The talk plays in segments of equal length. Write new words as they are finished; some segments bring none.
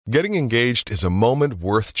Getting engaged is a moment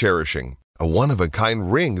worth cherishing. A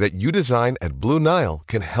one-of-a-kind ring that you design at Blue Nile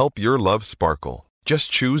can help your love sparkle.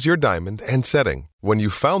 Just choose your diamond and setting. When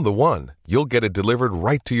you've found the one, you'll get it delivered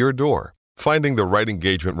right to your door. Finding the right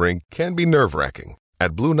engagement ring can be nerve-wracking.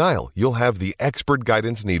 At Blue Nile, you'll have the expert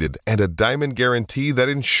guidance needed and a diamond guarantee that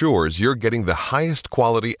ensures you're getting the highest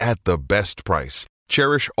quality at the best price.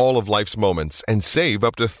 Cherish all of life's moments and save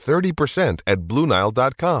up to 30% at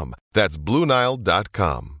BlueNile.com. That's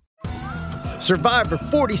BlueNile.com. Survivor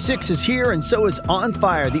 46 is here, and so is On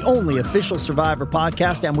Fire, the only official Survivor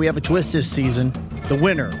podcast, and we have a twist this season. The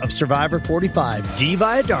winner of Survivor 45, Dee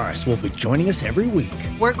Valladares, will be joining us every week.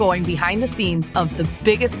 We're going behind the scenes of the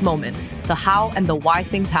biggest moments, the how and the why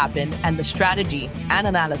things happen, and the strategy and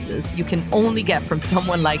analysis you can only get from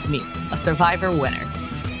someone like me, a Survivor winner.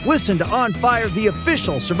 Listen to On Fire, the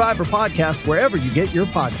official Survivor podcast, wherever you get your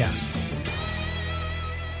podcast.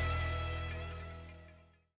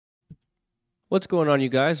 What's going on, you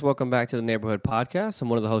guys? Welcome back to the Neighborhood Podcast. I'm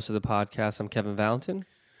one of the hosts of the podcast. I'm Kevin Valentin.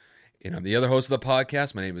 And I'm the other host of the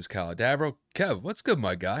podcast. My name is Kyle Dabro. Kev, what's good,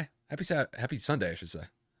 my guy? Happy Sunday, I should say.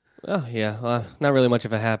 Oh, yeah. Not really much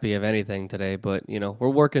of a happy of anything today, but, we're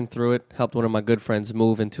working through it. Helped one of my good friends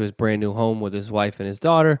move into his brand new home with his wife and his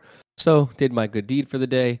daughter. So, did my good deed for the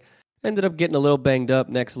day. Ended up getting a little banged up,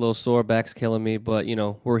 neck's a little sore, back's killing me. But,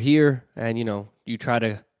 we're here, and, you try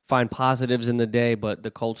to find positives in the day, but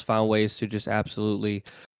the Colts found ways to just absolutely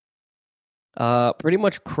pretty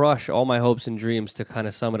much crush all my hopes and dreams, to kind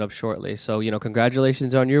of sum it up shortly. So,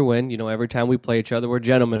 congratulations on your win. Every time we play each other, we're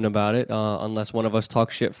gentlemen about it, unless one of us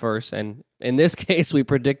talks shit first. And in this case, we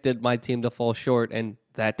predicted my team to fall short, and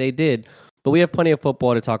that they did. But we have plenty of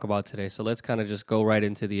football to talk about today, so let's kind of just go right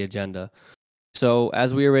into the agenda. So,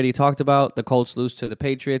 as we already talked about, the Colts lose to the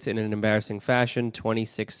Patriots in an embarrassing fashion,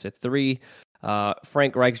 26-3.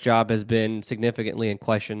 Frank Reich's job has been significantly in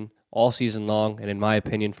question all season long, and in my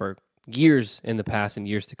opinion, for years in the past and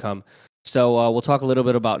years to come. So we'll talk a little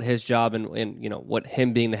bit about his job and what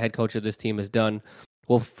him being the head coach of this team has done.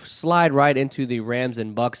 We'll slide right into the Rams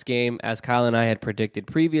and Bucks game. As Kyle and I had predicted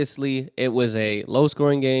previously, it was a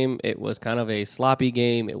low-scoring game. It was kind of a sloppy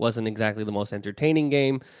game. It wasn't exactly the most entertaining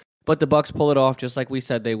game, but the Bucks pull it off just like we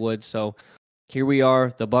said they would. So here we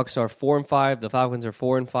are. The Bucks are 4-5. The Falcons are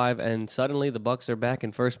 4-5, and suddenly the Bucks are back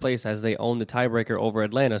in first place as they own the tiebreaker over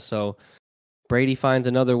Atlanta. So Brady finds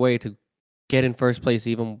another way to get in first place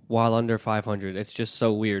even while under 500. It's just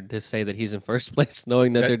so weird to say that he's in first place,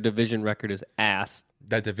 knowing that their division record is ass.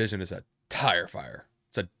 That division is a tire fire.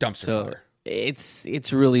 It's a dumpster fire.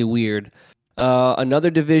 It's really weird. Another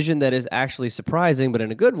division that is actually surprising, but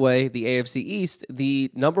in a good way, the AFC East, the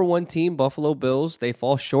number one team, Buffalo Bills, they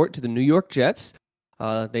fall short to the New York Jets.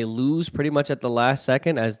 They lose pretty much at the last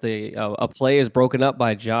second as a play is broken up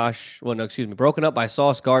by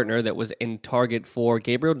Sauce Gardner that was in target for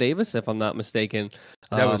Gabriel Davis, if I'm not mistaken.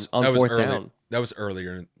 That was fourth early. down. That was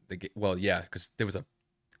earlier in the game. Well, yeah, because there was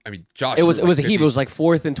Josh. It was a heave. It was like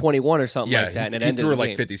 4th and 21 or something like that. And he threw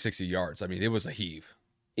like 50, 60 yards. It was a heave.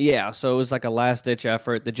 Yeah, so it was like a last-ditch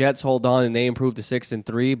effort. The Jets hold on, and they improve to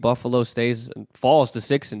 6-3. Buffalo falls to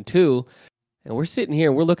 6-2. And we're sitting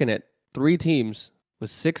here, we're looking at 3 teams with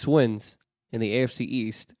 6 wins in the AFC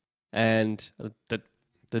East. And the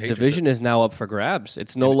division is now up for grabs.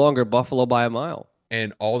 It's no longer Buffalo by a mile.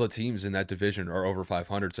 And all the teams in that division are over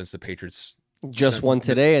 500 since the Patriots just won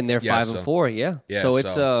today, and they're 5-4. Yeah.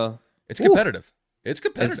 So it's competitive. It's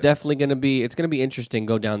competitive. It's definitely going to be interesting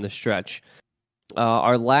go down the stretch.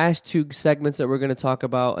 Our last 2 segments that we're going to talk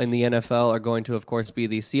about in the NFL are going to, of course, be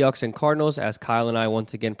the Seahawks and Cardinals, as Kyle and I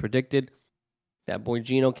once again predicted. That boy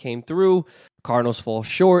Geno came through. Cardinals fall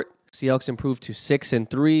short. Seahawks improve to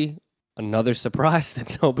 6-3. Another surprise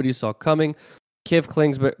that nobody saw coming.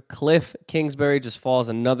 Cliff Kingsbury just falls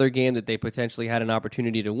another game that they potentially had an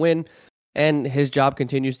opportunity to win, and his job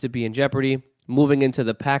continues to be in jeopardy. Moving into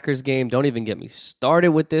the Packers game, don't even get me started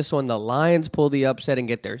with this one. The Lions pull the upset and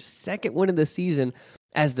get their 2nd win of the season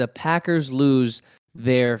as the Packers lose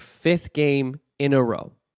their 5th game in a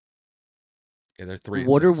row. Yeah, they're 3-6.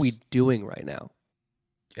 What are we doing right now?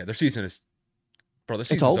 Yeah, their season's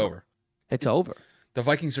over. It's over. The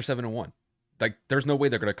Vikings are 7-1. There's no way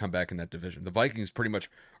they're going to come back in that division. The Vikings pretty much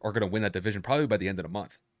are going to win that division probably by the end of the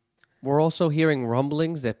month. We're also hearing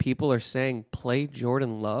rumblings that people are saying play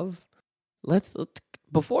Jordan Love. Let's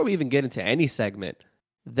before we even get into any segment,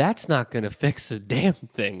 that's not going to fix a damn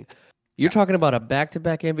thing. You're talking about a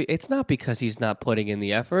back-to-back MVP. It's not because he's not putting in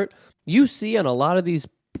the effort. You see on a lot of these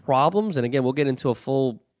problems, and again, we'll get into a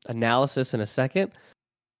full analysis in a second.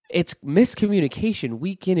 It's miscommunication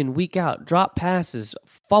week in and week out, drop passes,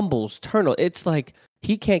 fumbles, turnovers. It's like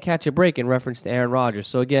he can't catch a break in reference to Aaron Rodgers.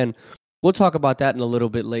 So again, we'll talk about that in a little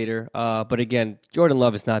bit later. But again, Jordan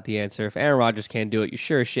Love is not the answer. If Aaron Rodgers can't do it, you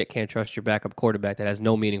sure as shit can't trust your backup quarterback that has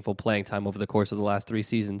no meaningful playing time over the course of the last 3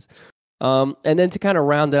 seasons. And then to kind of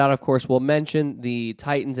round it out, of course, we'll mention the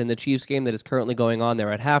Titans and the Chiefs game that is currently going on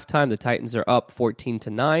there at halftime. The Titans are up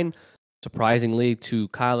 14-9. Surprisingly to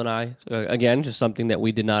Kyle and I, again, just something that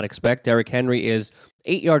we did not expect. Derrick Henry is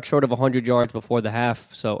 8 yards short of 100 yards before the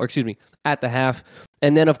half. At the half.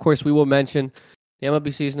 And then, of course, we will mention the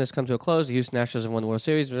MLB season has come to a close. The Houston Astros have won the World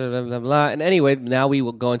Series, blah, blah, blah, blah. And anyway, now we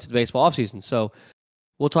will go into the baseball offseason. So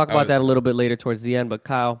we'll talk about that a little bit later towards the end. But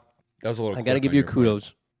Kyle, that was a little. I got to give you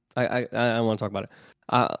kudos. I want to talk about it.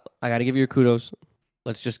 I got to give you kudos.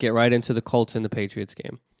 Let's just get right into the Colts and the Patriots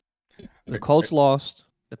game. The Colts lost.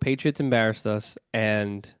 The Patriots embarrassed us,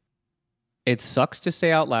 and it sucks to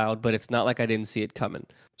say out loud, but it's not like I didn't see it coming.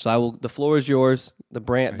 So the floor is yours. The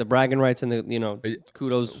bragging rights and the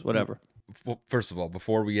kudos, whatever. Well, first of all,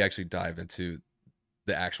 before we actually dive into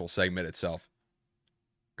the actual segment itself,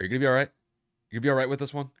 are you gonna be all right? You gonna be all right with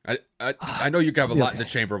this one? I know you have a lot in the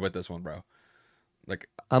chamber with this one, bro. Like,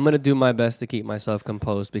 I'm gonna do my best to keep myself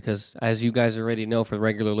composed because, as you guys already know, for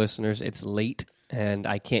regular listeners, it's late and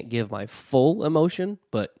I can't give my full emotion,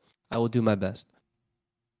 but I will do my best.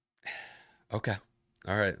 Okay,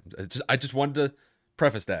 all right. I just wanted to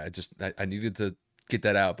preface that. I needed to get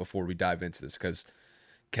that out before we dive into this because,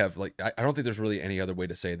 Kev, like, I don't think there's really any other way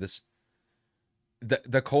to say this.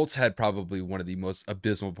 The Colts had probably one of the most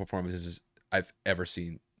abysmal performances I've ever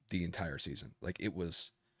seen the entire season. Like, it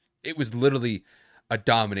was literally a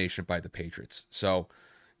domination by the Patriots. So,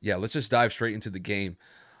 yeah, let's just dive straight into the game.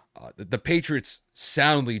 The Patriots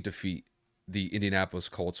soundly defeat the Indianapolis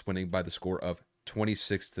Colts, winning by the score of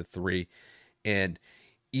 26-3. And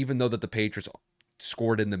even though that the Patriots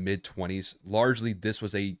scored in the mid-20s, largely this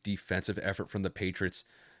was a defensive effort from the Patriots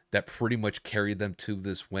that pretty much carried them to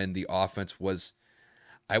this win. The offense was,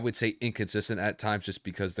 I would say, inconsistent at times just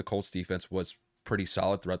because the Colts defense was pretty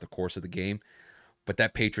solid throughout the course of the game. But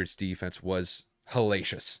that Patriots defense was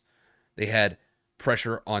hellacious. They had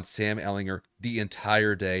pressure on Sam Ehlinger the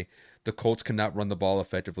entire day. The Colts could not run the ball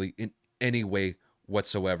effectively in any way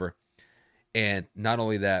whatsoever. And not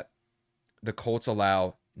only that, the Colts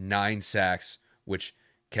allow 9 sacks, which,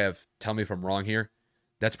 Kev, tell me if I'm wrong here,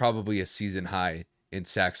 that's probably a season high in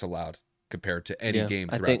sacks allowed compared to any game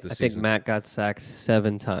throughout the season. I think Matt got sacked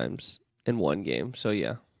 7 times in one game, so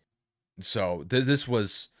yeah. So this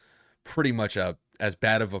was pretty much as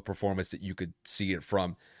bad of a performance that you could see it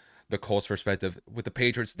from the Colts' perspective. With the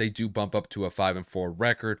Patriots, they do bump up to a 5-4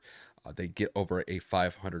 record. They get over a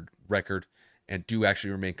 500 record and do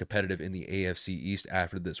actually remain competitive in the AFC East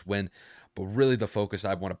after this win. But really the focus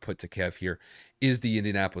I want to put to Kev here is the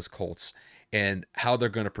Indianapolis Colts and how they're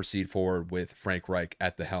going to proceed forward with Frank Reich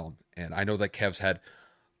at the helm. And I know that Kev's had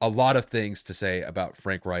a lot of things to say about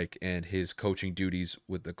Frank Reich and his coaching duties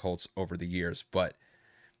with the Colts over the years. But,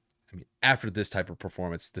 I mean, after this type of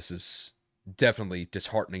performance, this is definitely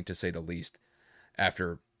disheartening to say the least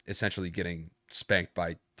after essentially getting spanked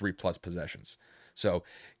by 3+ possessions. So,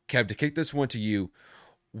 Kev, to kick this one to you,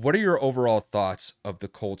 what are your overall thoughts of the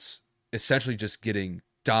Colts essentially just getting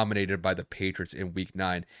dominated by the Patriots in Week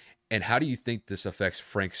 9, and how do you think this affects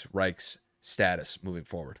Frank Reich's status moving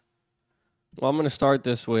forward? Well, I'm going to start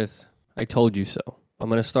this with, I told you so. I'm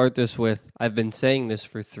going to start this with, I've been saying this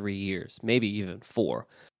for 3 years, maybe even 4.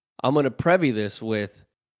 I'm going to preview this with,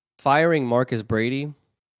 firing Marcus Brady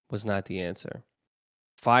was not the answer.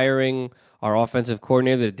 Firing our offensive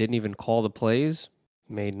coordinator that didn't even call the plays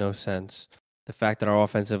made no sense. The fact that our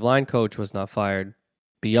offensive line coach was not fired,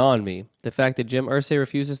 beyond me. The fact that Jim Irsay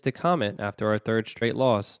refuses to comment after our 3rd straight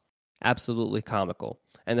loss, absolutely comical.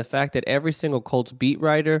 And the fact that every single Colts beat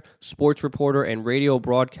writer, sports reporter, and radio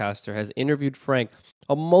broadcaster has interviewed Frank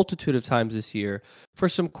a multitude of times this year for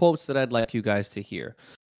some quotes that I'd like you guys to hear.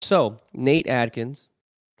 So, Nate Adkins,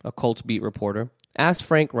 a Colts beat reporter, asked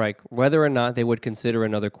Frank Reich whether or not they would consider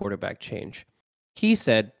another quarterback change. He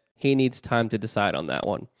said he needs time to decide on that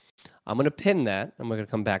one. I'm going to pin that. I'm going to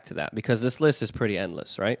come back to that because this list is pretty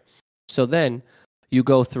endless, right? So then you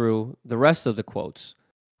go through the rest of the quotes.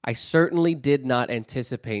 I certainly did not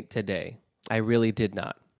anticipate today. I really did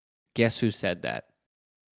not. Guess who said that?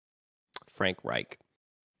 Frank Reich.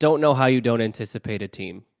 Don't know how you don't anticipate a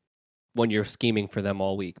team when you're scheming for them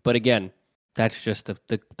all week. But again, that's just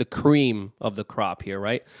the cream of the crop here,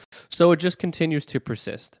 right? So it just continues to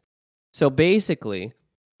persist. So basically,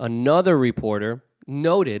 another reporter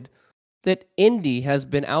noted that Indy has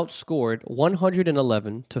been outscored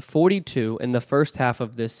 111-42 in the first half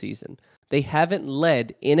of this season. They haven't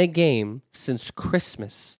led in a game since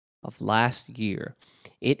Christmas. of last year.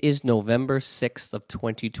 It is November 6th of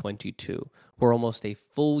 2022. We're almost a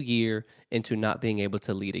full year into not being able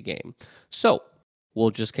to lead a game. So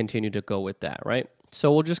we'll just continue to go with that, right?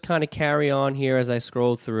 So we'll just kind of carry on here as I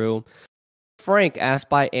scroll through. Frank, asked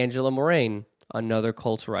by Angela Moraine, another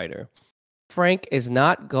Colts writer. Frank is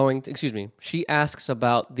not going to, she asks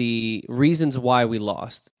about the reasons why we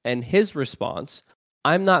lost. And his response,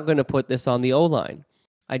 I'm not going to put this on the O-line.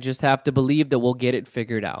 I just have to believe that we'll get it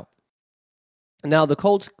figured out. Now, the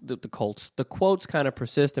quotes kind of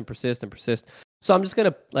persist and persist and persist. So I'm just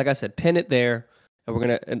going to, like I said, pin it there, and we're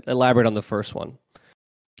going to elaborate on the first one.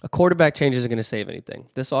 A quarterback change isn't going to save anything.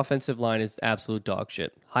 This offensive line is absolute dog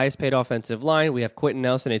shit. Highest paid offensive line. We have Quentin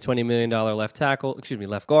Nelson, a $20 million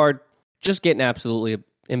left guard, just getting absolutely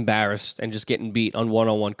embarrassed and just getting beat on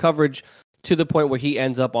one-on-one coverage to the point where he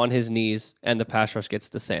ends up on his knees and the pass rush gets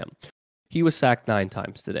to Sam. He was sacked 9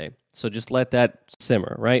 times today. So just let that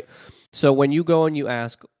simmer, right? So when you go and you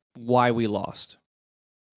ask why we lost,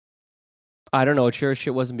 I don't know. It sure as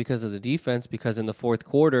shit wasn't because of the defense, because in the fourth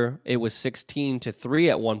quarter, it was 16-3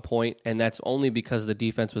 at one point, and that's only because the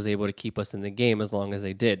defense was able to keep us in the game as long as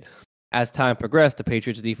they did. As time progressed, the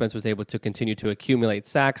Patriots defense was able to continue to accumulate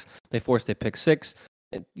sacks. They forced a pick 6,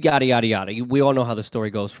 yada, yada, yada. We all know how the story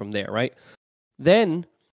goes from there, right? Then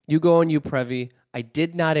you go and you Prevy, I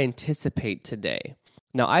did not anticipate today.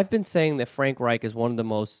 Now, I've been saying that Frank Reich is one of the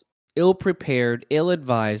most ill-prepared,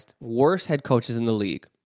 ill-advised, worst head coaches in the league.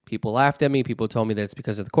 People laughed at me. People told me that it's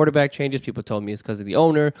because of the quarterback changes. People told me it's because of the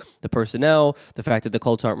owner, the personnel, the fact that the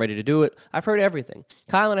Colts aren't ready to do it. I've heard everything.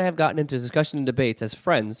 Kyle and I have gotten into discussion and debates as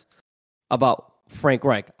friends about Frank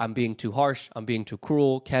Reich. I'm being too harsh. I'm being too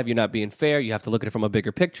cruel. Kev, you're not being fair. You have to look at it from a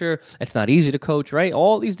bigger picture. It's not easy to coach, right?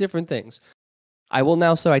 All these different things. I will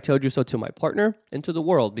now say I told you so to my partner and to the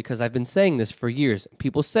world because I've been saying this for years.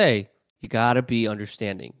 People say, you got to be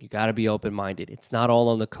understanding. You got to be open-minded. It's not all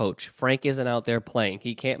on the coach. Frank isn't out there playing.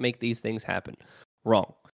 He can't make these things happen.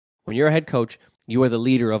 Wrong. When you're a head coach, you are the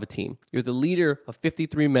leader of a team. You're the leader of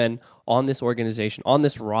 53 men on this organization, on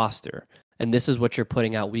this roster. And this is what you're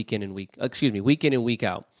putting out week in and week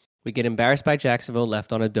out. We get embarrassed by Jacksonville,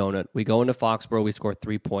 left on a donut. We go into Foxborough, we score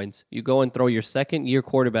 3 points. You go and throw your second-year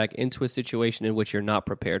quarterback into a situation in which you're not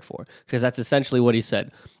prepared for. Because that's essentially what he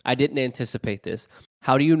said. I didn't anticipate this.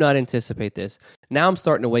 How do you not anticipate this? Now I'm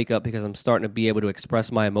starting to wake up because I'm starting to be able to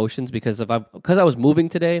express my emotions because I was moving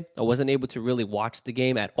today, I wasn't able to really watch the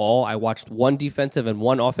game at all. I watched one defensive and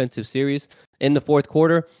one offensive series in the fourth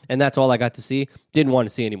quarter, and that's all I got to see. Didn't want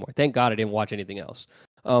to see anymore. Thank God I didn't watch anything else.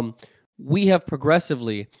 We have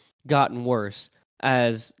progressively gotten worse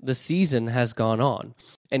as the season has gone on.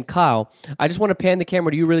 And Kyle, I just want to pan the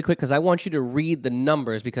camera to you really quick because I want you to read the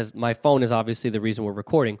numbers because my phone is obviously the reason we're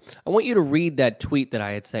recording. I want you to read that tweet that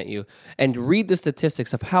I had sent you and read the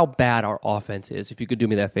statistics of how bad our offense is. If you could do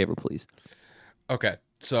me that favor, please. Okay,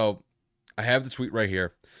 so I have the tweet right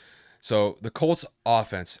here. So the Colts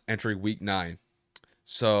offense entering week 9.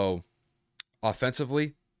 So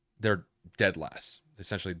offensively, they're dead last.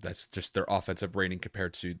 Essentially, that's just their offensive rating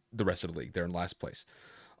compared to the rest of the league. They're in last place.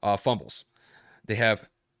 Fumbles. They have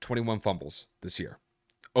 21 fumbles this year.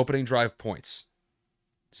 Opening drive points,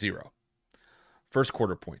 0. First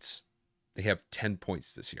quarter points. They have 10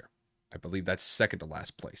 points this year. I believe that's second to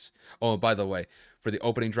last place. Oh, and by the way, for the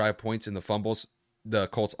opening drive points and the fumbles, the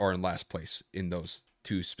Colts are in last place in those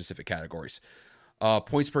 2 specific categories.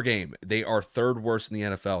 Points per game. They are third worst in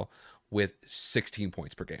the NFL with 16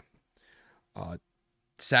 points per game.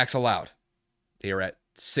 Sacks allowed. They are at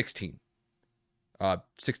 16.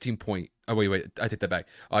 16 point. Oh, wait. I take that back.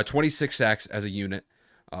 26 sacks as a unit.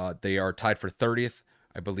 They are tied for 30th.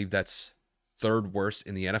 I believe that's third worst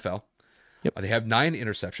in the NFL. Yep. They have 9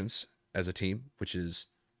 interceptions as a team, which is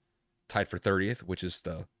tied for 30th, which is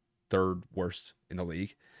the third worst in the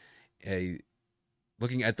league.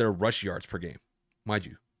 Looking at their rush yards per game, mind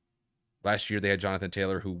you, last year they had Jonathan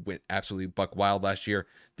Taylor, who went absolutely buck wild last year.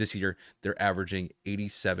 This year, they're averaging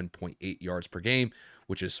 87.8 yards per game,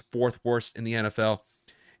 which is 4th worst in the NFL.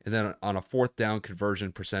 And then on a 4th down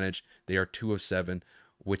conversion percentage, they are 2 of 7,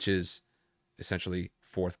 which is essentially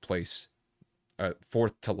 4th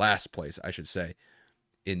to last place, I should say,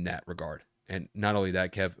 in that regard. And not only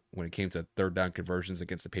that, Kev, when it came to 3rd down conversions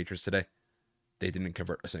against the Patriots today, they didn't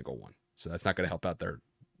convert a single one. So that's not going to help out their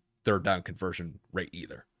 3rd down conversion rate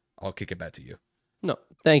either. I'll kick it back to you. No,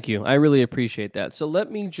 thank you. I really appreciate that. So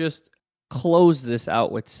let me just close this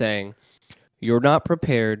out with saying you're not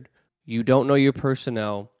prepared. You don't know your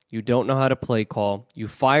personnel. You don't know how to play call. You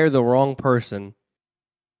fire the wrong person.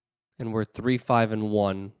 And we're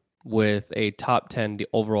 3-5-1 with a top 10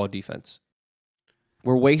 overall defense.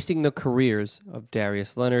 We're wasting the careers of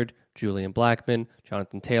Darius Leonard, Julian Blackmon,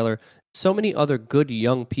 Jonathan Taylor, so many other good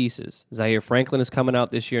young pieces. Zaire Franklin is coming out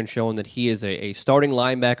this year and showing that he is a starting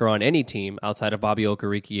linebacker on any team outside of Bobby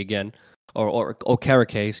Okereke again, or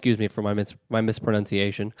Okereke, excuse me for my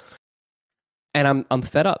mispronunciation. And I'm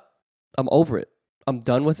fed up. I'm over it. I'm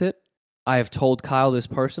done with it. I have told Kyle this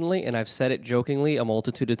personally, and I've said it jokingly a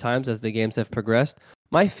multitude of times as the games have progressed.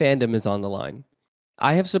 My fandom is on the line.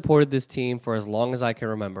 I have supported this team for as long as I can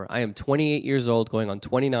remember. I am 28 years old, going on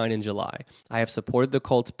 29 in July. I have supported the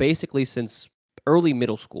Colts basically since early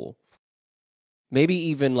middle school. Maybe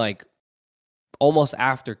even like almost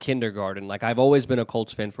after kindergarten. Like I've always been a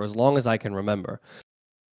Colts fan for as long as I can remember.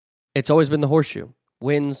 It's always been the horseshoe.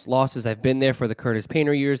 Wins, losses. I've been there for the Curtis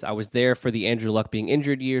Painter years. I was there for the Andrew Luck being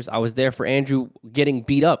injured years. I was there for Andrew getting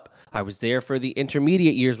beat up. I was there for the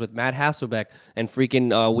intermediate years with Matt Hasselbeck and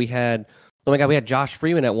freaking we had Josh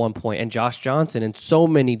Freeman at one point and Josh Johnson and so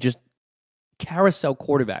many just carousel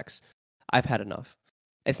quarterbacks. I've had enough.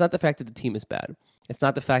 It's not the fact that the team is bad. It's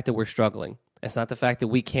not the fact that we're struggling. It's not the fact that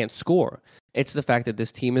we can't score. It's the fact that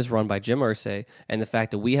this team is run by Jim Irsay and the fact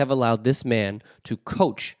that we have allowed this man to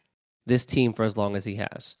coach this team for as long as he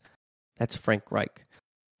has. That's Frank Reich.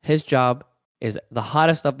 His job is the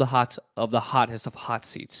hottest of the hottest of hot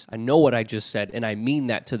seats. I know what I just said, and I mean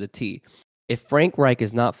that to the T. If Frank Reich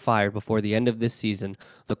is not fired before the end of this season,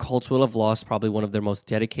 the Colts will have lost probably one of their most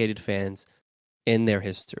dedicated fans in their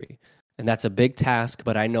history. And that's a big task,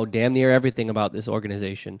 but I know damn near everything about this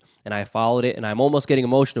organization, and I followed it, and I'm almost getting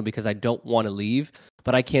emotional because I don't want to leave,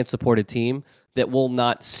 but I can't support a team that will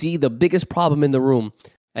not see the biggest problem in the room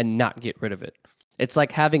and not get rid of it. It's like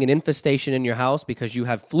having an infestation in your house because you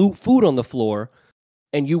have food on the floor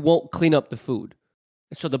and you won't clean up the food.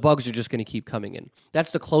 So the bugs are just going to keep coming in.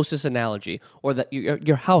 That's the closest analogy. Or that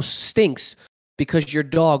your house stinks because your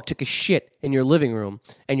dog took a shit in your living room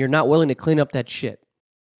and you're not willing to clean up that shit.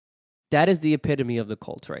 That is the epitome of the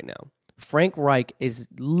Colts right now. Frank Reich is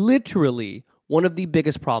literally one of the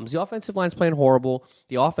biggest problems. The offensive line is playing horrible.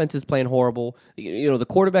 The offense is playing horrible. The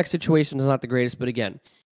quarterback situation is not the greatest, but again,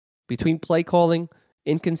 between play calling,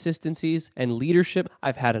 inconsistencies, and leadership,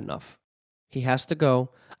 I've had enough. He has to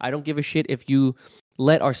go. I don't give a shit if you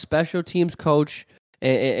let our special teams coach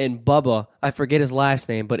and Bubba, I forget his last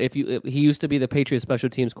name, but if he used to be the Patriots special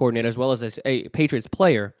teams coordinator as well as a Patriots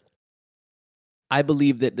player. I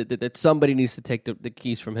believe that somebody needs to take the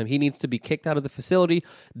keys from him. He needs to be kicked out of the facility,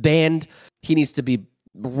 banned. He needs to be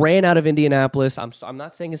ran out of Indianapolis. I'm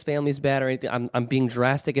not saying his family's bad or anything. I'm being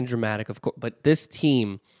drastic and dramatic, of course, but this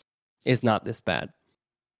team is not this bad.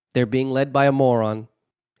 They're being led by a moron.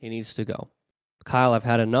 He needs to go. Kyle, I've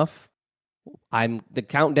had enough. The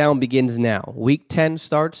countdown begins now. Week 10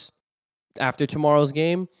 starts after tomorrow's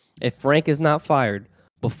game. If Frank is not fired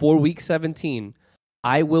before week 17,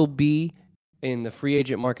 I will be in the free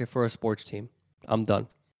agent market for a sports team. I'm done.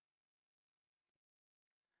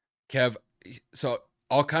 Kev, so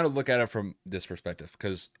I'll kind of look at it from this perspective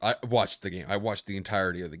because I watched the game. I watched the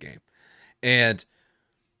entirety of the game. And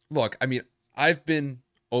look, I mean, I've been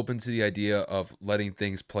open to the idea of letting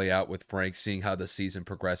things play out with Frank, seeing how the season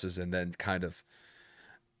progresses, and then kind of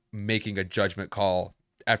making a judgment call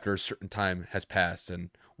after a certain time has passed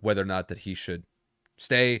and whether or not that he should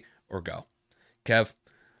stay or go. Kev,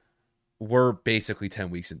 we're basically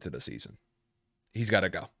 10 weeks into the season. He's got to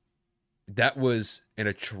go. That was an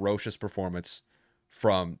atrocious performance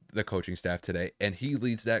from the coaching staff today, and he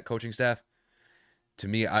leads that coaching staff. To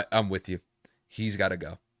me, I'm with you. He's got to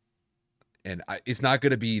go. And it's not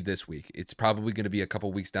going to be this week. It's probably going to be a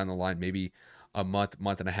couple weeks down the line, maybe a month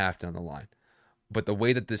and a half down the line. But the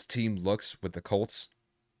way that this team looks with the Colts,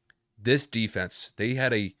 this defense, they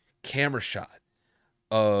had a camera shot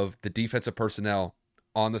of the defensive personnel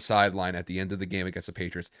on the sideline at the end of the game against the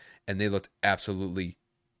Patriots, and they looked absolutely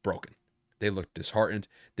broken. They looked disheartened.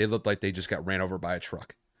 They looked like they just got ran over by a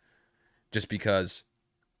truck. Just because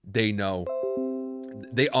they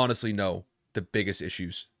honestly know the biggest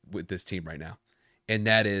issues with this team right now. And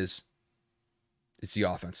that is, it's the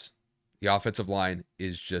offense. The offensive line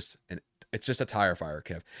is just it's just a tire fire,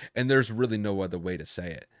 Kev. And there's really no other way to say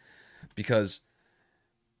it. Because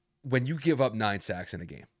when you give up 9 sacks in a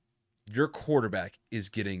game, your quarterback is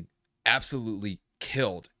getting absolutely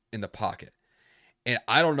killed in the pocket. And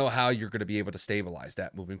I don't know how you're going to be able to stabilize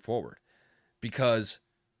that moving forward. Because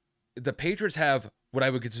the Patriots have what I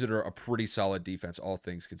would consider a pretty solid defense, all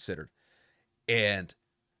things considered. And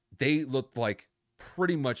they looked like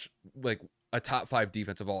pretty much like a top 5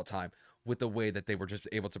 defense of all time with the way that they were just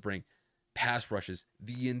able to bring pass rushes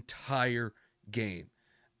the entire game.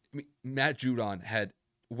 I mean, Matt Judon had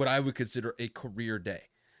what I would consider a career day.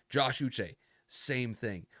 Josh Uche, same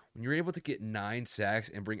thing. When you're able to get 9 sacks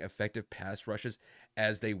and bring effective pass rushes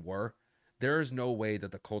as they were, there is no way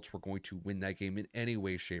that the Colts were going to win that game in any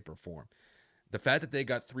way, shape, or form. The fact that they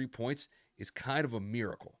got 3 points is kind of a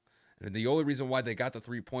miracle. And the only reason why they got the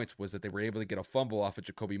 3 points was that they were able to get a fumble off of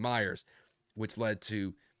Jakobi Meyers, which led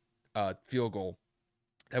to a field goal.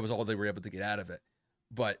 That was all they were able to get out of it.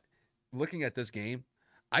 But looking at this game,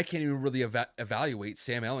 I can't even really evaluate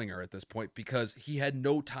Sam Ehlinger at this point because he had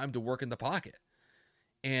no time to work in the pocket.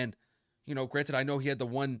 And, you know, granted, I know he had the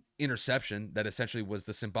one interception that essentially was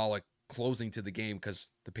the symbolic closing to the game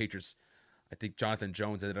because the Patriots, I think Jonathan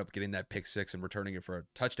Jones ended up getting that pick 6 and returning it for a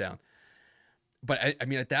touchdown. But, I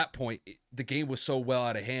mean, at that point, the game was so well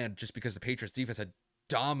out of hand just because the Patriots defense had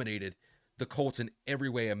dominated the Colts in every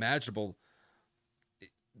way imaginable.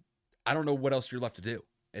 I don't know what else you're left to do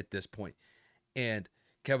at this point. And,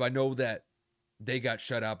 Kev, I know that they got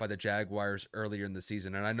shut out by the Jaguars earlier in the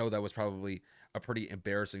season, and I know that was probably a pretty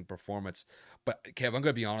embarrassing performance. But, Kev, I'm going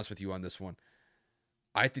to be honest with you on this one.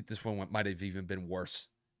 I think this one might have even been worse.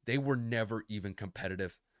 They were never even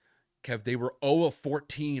competitive. Kev, they were 0 of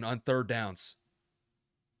 14 on third downs.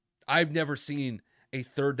 I've never seen a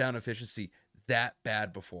third down efficiency that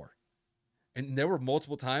bad before. And there were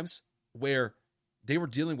multiple times where they were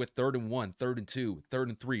dealing with 3rd and 1, 3rd and 2, 3rd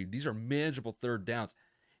and 3. These are manageable third downs.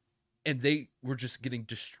 And they were just getting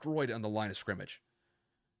destroyed on the line of scrimmage.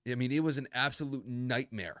 I mean, it was an absolute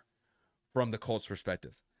nightmare from the Colts'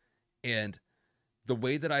 perspective. And the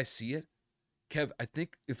way that I see it, Kev, I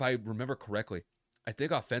think if I remember correctly, I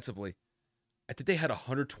think offensively, I think they had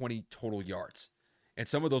 120 total yards. And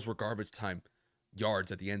some of those were garbage time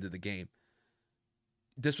yards at the end of the game.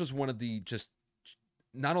 This was one of the just,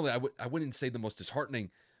 not only, I wouldn't say the most disheartening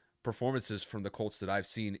performances from the Colts that I've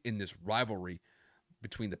seen in this rivalry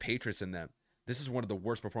between the Patriots and them. This is one of the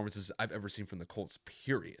worst performances I've ever seen from the Colts,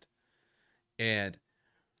 period. And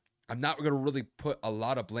I'm not going to really put a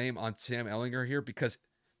lot of blame on Sam Ehlinger here because,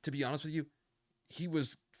 to be honest with you, he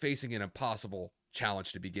was facing an impossible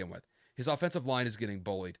challenge to begin with. His offensive line is getting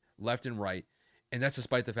bullied left and right, and that's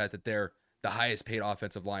despite the fact that they're the highest paid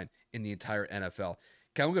offensive line in the entire NFL.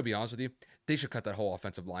 I'm going to be honest with you, they should cut that whole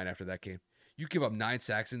offensive line after that game. You give up 9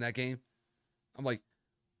 sacks in that game, I'm like,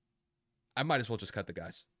 I might as well just cut the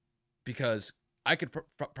guys because I could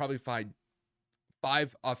probably find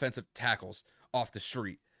 5 offensive tackles off the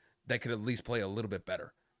street that could at least play a little bit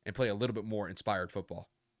better and play a little bit more inspired football.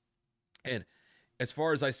 And as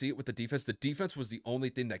far as I see it with the defense was the only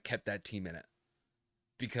thing that kept that team in it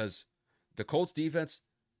because the Colts defense,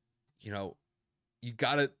 you know, you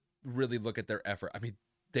got to really look at their effort. I mean,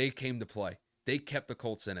 they came to play. They kept the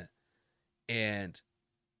Colts in it. And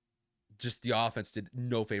just the offense did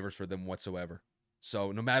no favors for them whatsoever.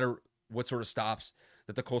 So no matter what sort of stops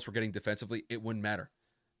that the Colts were getting defensively, it wouldn't matter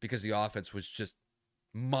because the offense was just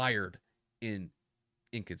mired in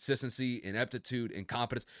inconsistency, ineptitude,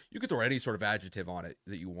 incompetence. You could throw any sort of adjective on it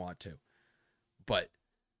that you want to. But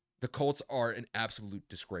the Colts are an absolute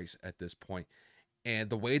disgrace at this point. And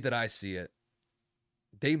the way that I see it,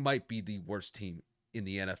 they might be the worst team in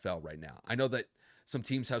the NFL right now. I know that some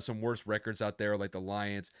teams have some worse records out there, like the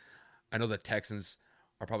Lions. I know the Texans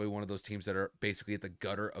are probably one of those teams that are basically at the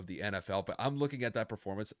gutter of the NFL, but I'm looking at that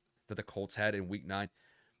performance that the Colts had in Week 9.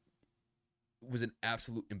 It was an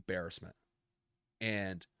absolute embarrassment.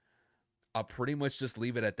 And I'll pretty much just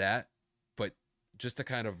leave it at that. But just to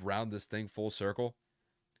kind of round this thing full circle,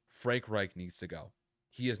 Frank Reich needs to go.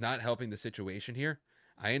 He is not helping the situation here.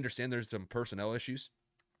 I understand there's some personnel issues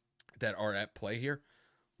that are at play here,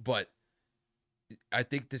 but I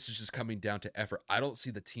think this is just coming down to effort. I don't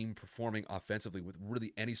see the team performing offensively with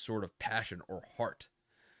really any sort of passion or heart.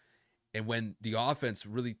 And when the offense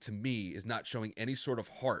really, to me, is not showing any sort of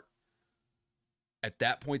heart, at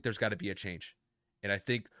that point, there's got to be a change. And I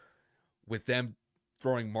think with them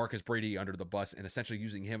throwing Marcus Brady under the bus and essentially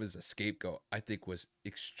using him as a scapegoat, I think was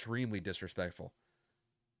extremely disrespectful.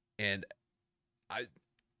 And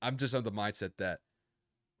I'm just on the mindset that,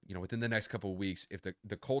 you know, within the next couple of weeks, if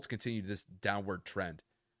the Colts continue this downward trend,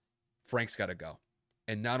 Frank's got to go.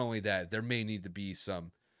 And not only that, there may need to be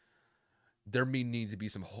some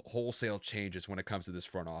wholesale changes when it comes to this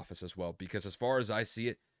front office as well. Because as far as I see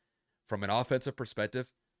it, from an offensive perspective,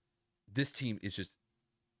 this team is just,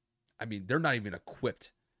 I mean, they're not even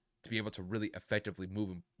equipped to be able to really effectively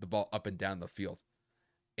move the ball up and down the field.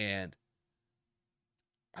 And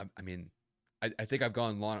I think I've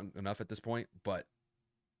gone long enough at this point, but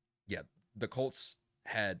yeah, the Colts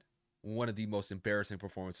had one of the most embarrassing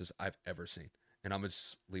performances I've ever seen. And I'm going to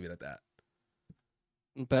just leave it at that.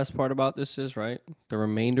 The best part about this is, right, the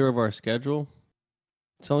remainder of our schedule,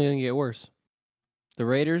 it's only going to get worse. The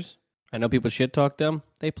Raiders I know people shit talk them.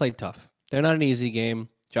 They played tough. They're not an easy game.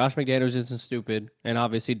 Josh McDaniels isn't stupid. And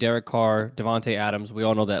obviously Derek Carr, Devontae Adams, we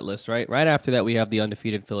all know that list, right? Right after that, we have the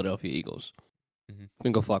undefeated Philadelphia Eagles. Mhm. I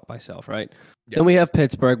can go fuck myself, right? Yeah. Then we have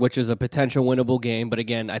Pittsburgh, which is a potential winnable game. But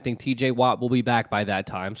again, I think TJ Watt will be back by that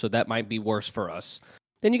time, so that might be worse for us.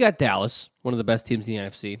 Then you got Dallas, one of the best teams in the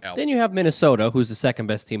NFC. Ow. Then you have Minnesota, who's the second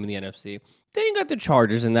best team in the NFC. Then you got the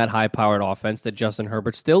Chargers in that high-powered offense that Justin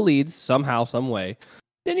Herbert still leads somehow, some way.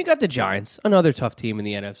 Then you got the Giants, another tough team in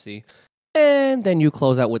the NFC. And then you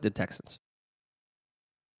close out with the Texans.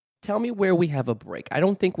 Tell me where we have a break. I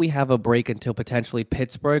don't think we have a break until potentially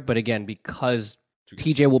Pittsburgh, but again, because 2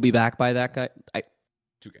 games. TJ will be back by that guy,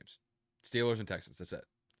 2 games. Steelers and Texans. That's it.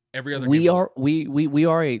 Every other we game.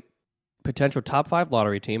 are a potential top 5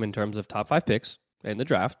 lottery team in terms of top 5 picks in the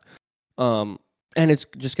draft. And it's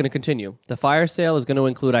just going to continue. The fire sale is going to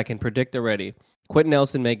include, I can predict already, Quentin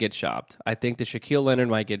Nelson may get shopped. I think that Shaquille Leonard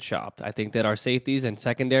might get shopped. I think that our safeties and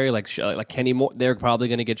secondary, like Kenny Moore, they're probably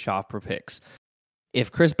going to get shopped for picks.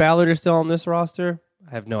 If Chris Ballard is still on this roster,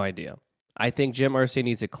 I have no idea. I think Jim Irsay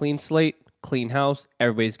needs a clean slate, clean house.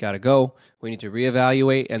 Everybody's got to go. We need to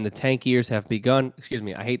reevaluate, and the tank years have begun. Excuse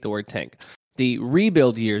me, I hate the word tank. The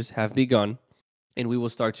rebuild years have begun, and we will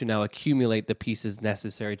start to now accumulate the pieces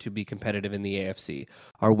necessary to be competitive in the AFC.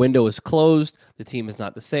 Our window is closed. The team is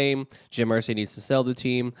not the same. Jim Irsay needs to sell the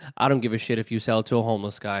team. I don't give a shit if you sell it to a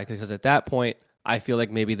homeless guy, because at that point, I feel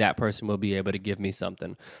like maybe that person will be able to give me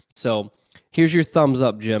something. So here's your thumbs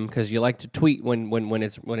up, Jim, because you like to tweet when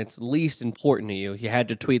it's least important to you. You had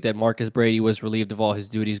to tweet that Marcus Brady was relieved of all his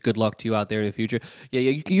duties. Good luck to you out there in the future. Yeah,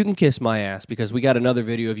 you can kiss my ass, because we got another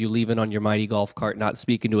video of you leaving on your mighty golf cart, not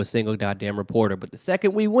speaking to a single goddamn reporter. But the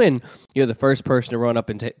second we win, you're the first person to run up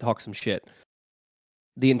and talk some shit.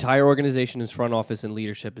 The entire organization's front office and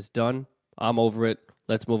leadership is done. I'm over it.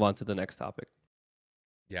 Let's move on to the next topic.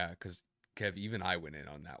 Yeah, because Kev, even I went in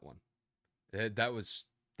on that one. That was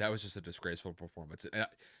just a disgraceful performance. And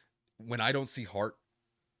when I don't see heart,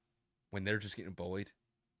 when they're just getting bullied,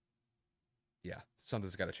 yeah,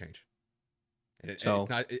 something's got to change. And it's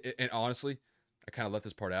not. And honestly, I kind of left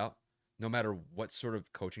this part out. No matter what sort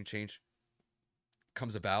of coaching change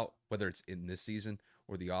comes about, whether it's in this season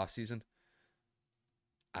or the off season,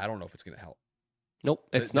 I don't know if it's going to help. Nope,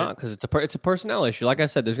 it's not, because it's a personnel issue. Like I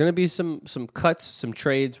said, there's going to be some cuts, some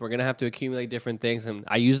trades. We're going to have to accumulate different things, and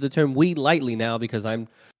I use the term "we" lightly now because I'm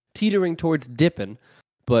teetering towards dipping.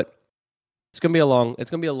 But it's going to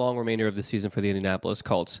be a long remainder of the season for the Indianapolis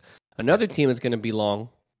Colts. Another team that's going to be long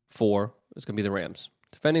for is going to be the Rams.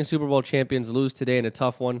 Defending Super Bowl champions lose today in a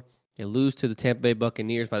tough one. They lose to the Tampa Bay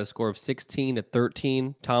Buccaneers by the score of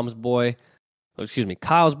 16-13.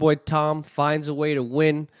 Kyle's boy Tom finds a way to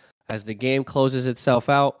win. As the game closes itself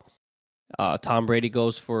out, Tom Brady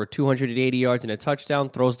goes for 280 yards and a touchdown,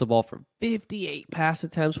 throws the ball for 58 pass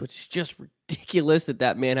attempts, which is just ridiculous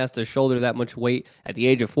that man has to shoulder that much weight at the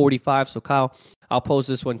age of 45. So, Kyle, I'll pose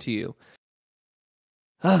this one to you.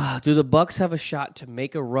 Do the Bucs have a shot to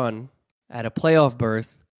make a run at a playoff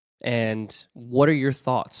berth? And what are your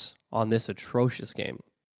thoughts on this atrocious game?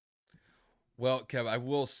 Well, Kev, I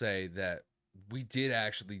will say that we did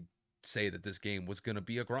actually say that this game was going to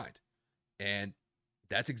be a grind, and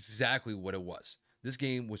that's exactly what it was. This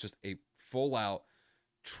game was just a full-out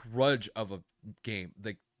trudge of a game.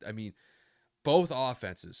 Both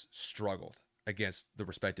offenses struggled against the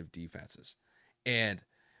respective defenses, and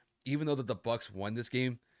even though the Bucs won this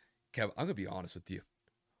game, Kev, I'm gonna be honest with you.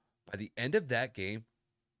 By the end of that game,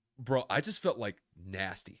 bro, I just felt like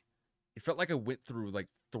nasty. It felt like I went through like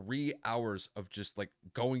 3 hours of just like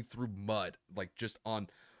going through mud, like just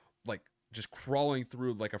crawling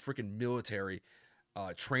through like a freaking military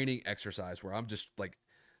training exercise where I'm just like,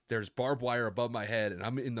 there's barbed wire above my head and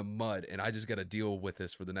I'm in the mud and I just got to deal with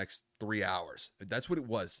this for the next 3 hours. That's what it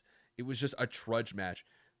was. It was just a trudge match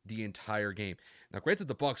the entire game. Now, granted,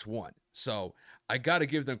 the Bucs won, so I got to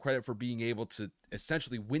give them credit for being able to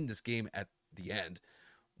essentially win this game at the end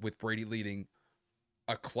with Brady leading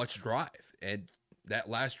a clutch drive. And that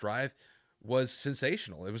last drive was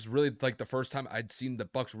sensational. It was really like the first time I'd seen the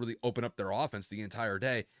Bucs really open up their offense the entire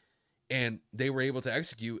day, and they were able to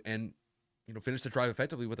execute and finish the drive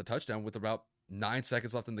effectively with a touchdown with about 9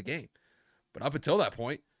 seconds left in the game. But up until that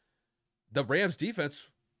point, the Rams defense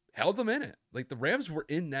held them in it. Like, the Rams were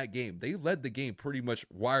in that game. They led the game pretty much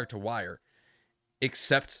wire to wire,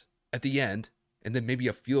 except at the end, and then maybe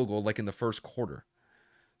a field goal like in the first quarter.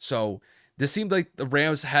 So this seemed like the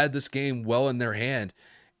Rams had this game well in their hand,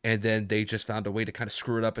 and then they just found a way to kind of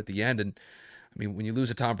screw it up at the end. And I mean, when you lose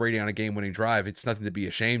a Tom Brady on a game-winning drive, it's nothing to be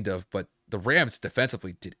ashamed of. But the Rams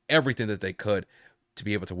defensively did everything that they could. to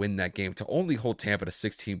be able to win that game, to only hold Tampa to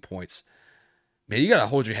 16 points. Man, you got to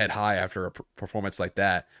hold your head high after a performance like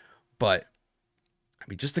that. But, I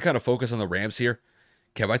mean, just to kind of focus on the Rams here,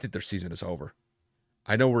 Kev, I think their season is over.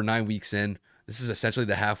 I know we're 9 weeks in. This is essentially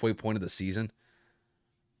the halfway point of the season.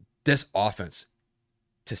 This offense,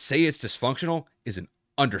 to say it's dysfunctional is an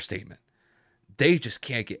understatement. They just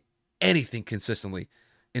can't get anything consistently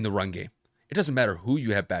in the run game. It doesn't matter who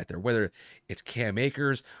you have back there, whether it's Cam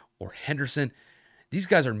Akers or Henderson. These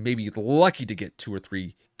guys are maybe lucky to get 2 or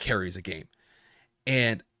 3 carries a game.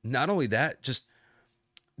 And not only that, just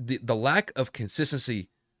the lack of consistency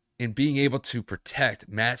in being able to protect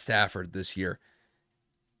Matt Stafford this year.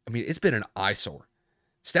 I mean, it's been an eyesore.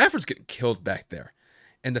 Stafford's getting killed back there.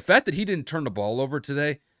 And the fact that he didn't turn the ball over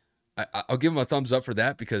today, I'll give him a thumbs up for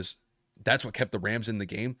that, because that's what kept the Rams in the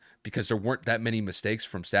game, because there weren't that many mistakes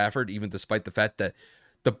from Stafford, even despite the fact that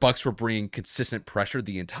the Bucs were bringing consistent pressure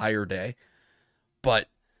the entire day. But,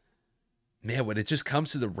 man, when it just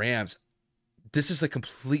comes to the Rams, this is a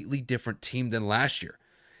completely different team than last year.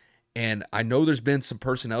 And I know there's been some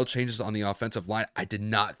personnel changes on the offensive line. I did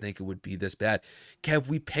not think it would be this bad. Kev,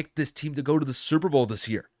 we picked this team to go to the Super Bowl this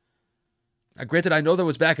year. Now, granted, I know that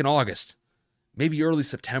was back in August, maybe early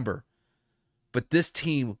September. But this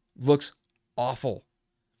team looks awful.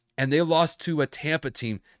 And they lost to a Tampa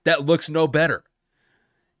team that looks no better.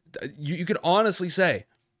 You could honestly say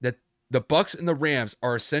that the Bucs and the Rams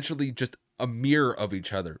are essentially just a mirror of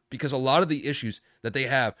each other, because a lot of the issues that they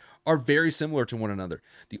have are very similar to one another.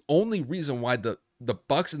 The only reason why the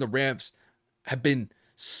Bucs and the Rams have been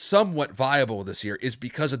somewhat viable this year is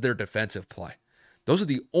because of their defensive play. That's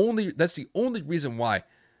the only reason why,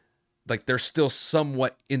 like, they're still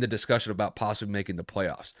somewhat in the discussion about possibly making the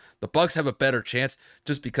playoffs. The Bucs have a better chance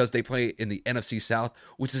just because they play in the NFC South,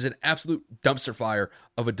 which is an absolute dumpster fire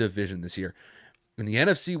of a division this year. In the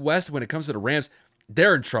NFC West, when it comes to the Rams,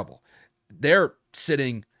 they're in trouble. They're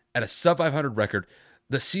sitting at a sub-500 record.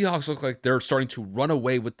 The Seahawks look like they're starting to run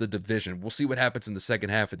away with the division. We'll see what happens in the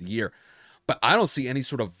second half of the year. But I don't see any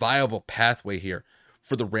sort of viable pathway here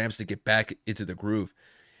for the Rams to get back into the groove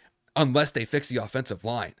unless they fix the offensive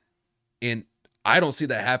line. And I don't see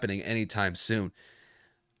that happening anytime soon.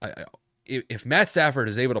 If Matt Stafford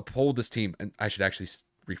is able to pull this team, and I should actually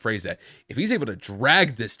rephrase that, if he's able to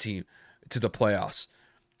drag this team to the playoffs,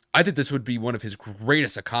 I think this would be one of his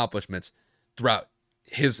greatest accomplishments throughout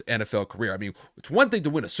his NFL career. I mean, it's one thing to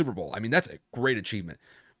win a Super Bowl. I mean, that's a great achievement.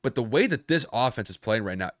 But the way that this offense is playing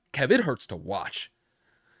right now, Kev, it hurts to watch.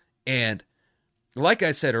 And like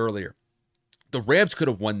I said earlier, the Rams could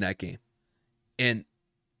have won that game. And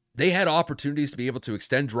they had opportunities to be able to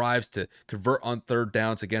extend drives, to convert on third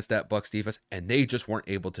downs against that Bucs defense, and they just weren't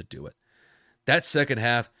able to do it. That second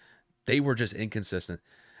half, they were just inconsistent.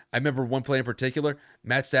 I remember one play in particular,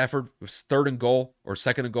 Matt Stafford was 3rd and goal or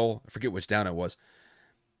 2nd and goal, I forget which down it was,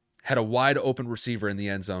 had a wide open receiver in the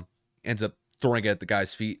end zone, ends up throwing it at the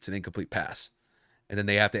guy's feet. It's an incomplete pass. And then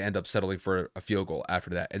they have to end up settling for a field goal after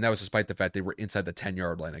that. And that was despite the fact they were inside the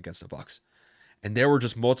 10-yard line against the Bucs. And there were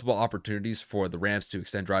just multiple opportunities for the Rams to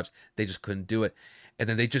extend drives. They just couldn't do it. And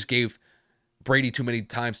then they just gave Brady too many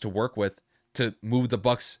times to work with to move the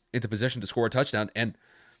Bucs into position to score a touchdown. And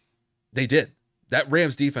they did. That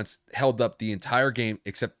Rams defense held up the entire game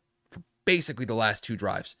except for basically the last 2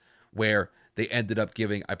 drives, where they ended up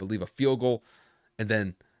giving, I believe, a field goal and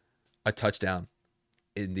then a touchdown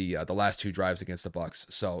in the last 2 drives against the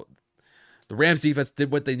Bucs. So the Rams defense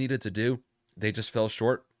did what they needed to do. They just fell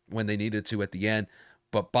short when they needed to at the end.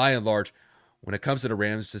 But by and large, when it comes to the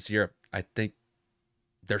Rams this year, I think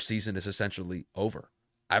their season is essentially over.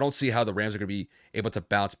 I don't see how the Rams are going to be able to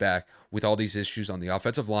bounce back with all these issues on the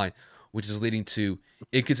offensive line, which is leading to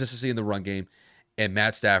inconsistency in the run game. And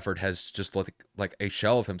Matt Stafford has just looked like a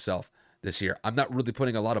shell of himself this year. I'm not really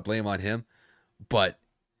putting a lot of blame on him, but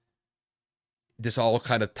this all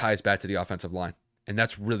kind of ties back to the offensive line. And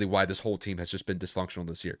that's really why this whole team has just been dysfunctional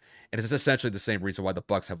this year. And it's essentially the same reason why the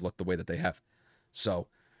Bucs have looked the way that they have. So,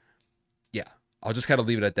 yeah, I'll just kind of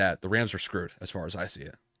leave it at that. The Rams are screwed as far as I see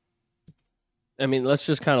it. I mean, let's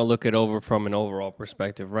just kind of look it over from an overall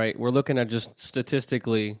perspective, right? We're looking at just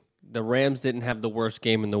statistically, the Rams didn't have the worst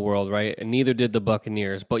game in the world, right? And neither did the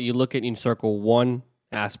Buccaneers. But you look at and circle one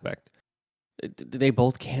aspect. They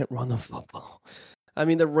both can't run the football. I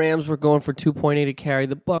mean, the Rams were going for 2.8 a carry.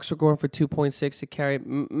 The Bucs were going for 2.6 a carry.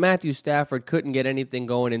 Matthew Stafford couldn't get anything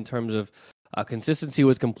going in terms of consistency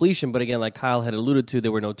with completion. But again, like Kyle had alluded to,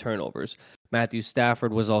 there were no turnovers. Matthew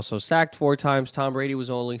Stafford was also sacked 4 times. Tom Brady was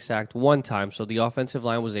only sacked 1 time. So the offensive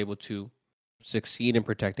line was able to succeed in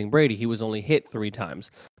protecting Brady. He was only hit 3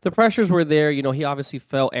 times. The pressures were there. He obviously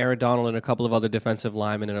felt Aaron Donald and a couple of other defensive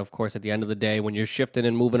linemen. And of course, at the end of the day, when you're shifting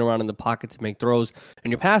and moving around in the pocket to make throws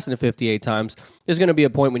and you're passing it 58 times, there's going to be a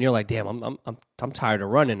point when you're like, damn, I'm tired of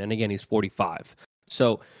running. And again, he's 45.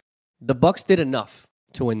 So the Bucs did enough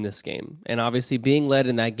to win this game. And obviously being led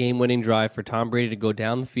in that game-winning drive for Tom Brady to go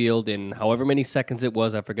down the field in however many seconds it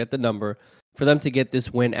was, I forget the number, for them to get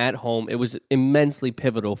this win at home, it was immensely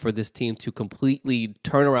pivotal for this team to completely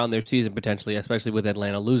turn around their season potentially, especially with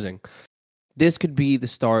Atlanta losing. This could be the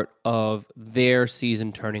start of their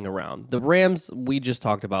season turning around. The Rams, we just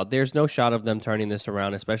talked about, there's no shot of them turning this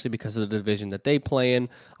around, especially because of the division that they play in.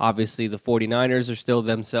 Obviously, the 49ers are still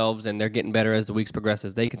themselves, and they're getting better as the weeks progress,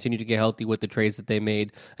 as they continue to get healthy with the trades that they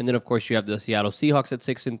made. And then, of course, you have the Seattle Seahawks at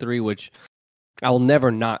 6-3, which I will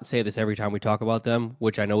never not say this every time we talk about them,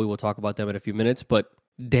 which I know we will talk about them in a few minutes, but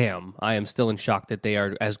damn, I am still in shock that they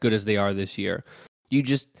are as good as they are this year.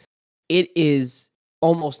 It is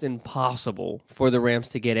almost impossible for the Rams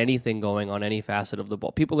to get anything going on any facet of the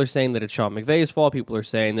ball. People are saying that it's Sean McVay's fault. People are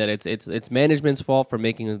saying that it's management's fault for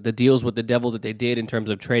making the deals with the devil that they did in terms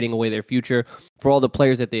of trading away their future for all the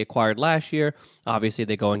players that they acquired last year. Obviously,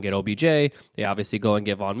 they go and get OBJ. They obviously go and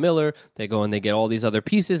get Von Miller. They go and they get all these other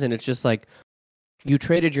pieces, and it's just like, you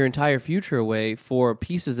traded your entire future away for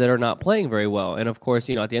pieces that are not playing very well. And of course,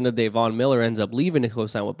 at the end of the day, Von Miller ends up leaving to go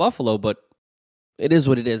sign with Buffalo, but it is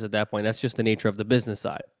what it is at that point. That's just the nature of the business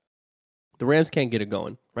side. The Rams can't get it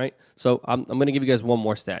going, right? So I'm going to give you guys one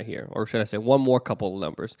more stat here, or should I say one more couple of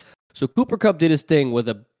numbers. So Cooper Kupp did his thing with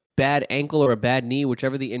a bad ankle or a bad knee,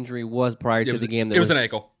 whichever the injury was prior to the game. It was an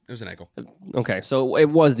ankle. It was an ankle. Okay, so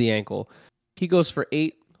it was the ankle. He goes for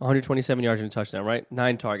 127 yards and a touchdown, right?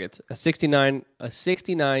 9 targets. A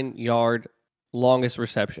 69-yard longest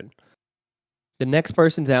reception. The next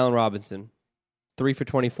person's Allen Robinson. 3 for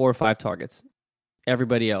 24, 5 targets.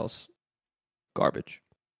 Everybody else, garbage.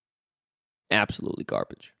 Absolutely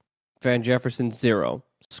garbage. Van Jefferson, 0.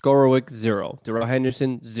 Skorowick, 0. Darrell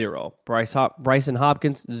Henderson, 0. Bryson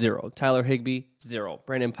Hopkins, 0. Tyler Higbee, 0.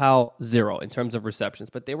 Brandon Powell, 0 in terms of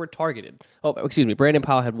receptions. But they were targeted. Oh, excuse me. Brandon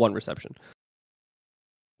Powell had 1 reception.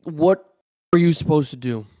 What are you supposed to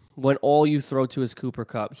do when all you throw to is Cooper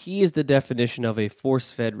Kupp? He is the definition of a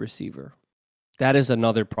force-fed receiver. That is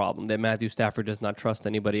another problem, that Matthew Stafford does not trust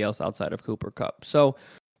anybody else outside of Cooper Kupp. So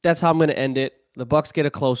that's how I'm going to end it. The Bucs get a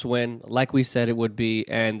close win, like we said it would be,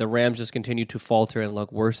 and the Rams just continue to falter and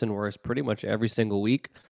look worse and worse pretty much every single week.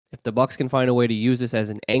 If the Bucs can find a way to use this as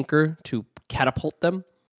an anchor to catapult them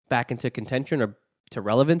back into contention or to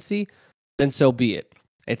relevancy, then so be it.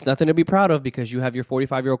 It's nothing to be proud of because you have your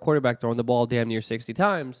 45-year-old quarterback throwing the ball damn near 60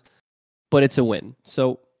 times, but it's a win.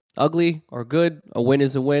 So ugly or good, a win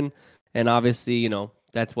is a win. And obviously,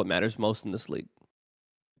 that's what matters most in this league.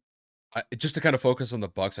 Just to kind of focus on the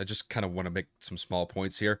Bucs, I just kind of want to make some small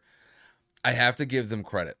points here. I have to give them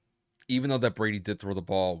credit. Even though that Brady did throw the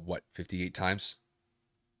ball, 58 times?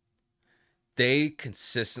 They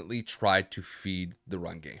consistently tried to feed the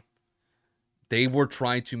run game. They were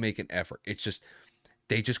trying to make an effort. It's just,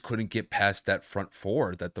 they just couldn't get past that front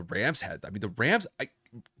four that the Rams had. I mean, the Rams,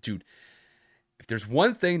 dude, if there's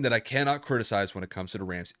one thing that I cannot criticize when it comes to the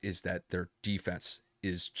Rams is that their defense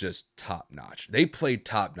is just top-notch. They played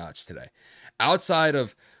top-notch today. Outside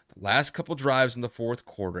of the last couple drives in the fourth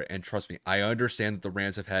quarter, and trust me, I understand that the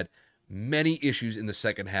Rams have had many issues in the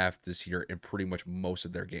second half this year in pretty much most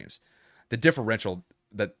of their games. The differential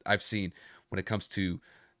that I've seen when it comes to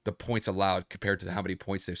the points allowed compared to how many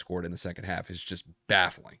points they've scored in the second half is just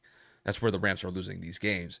baffling. That's where the Rams are losing these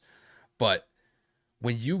games. But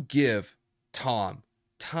when you give Tom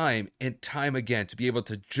time and time again to be able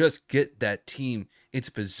to just get that team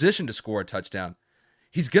into position to score a touchdown,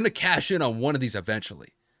 he's going to cash in on one of these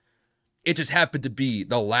eventually. It just happened to be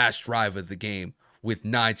the last drive of the game with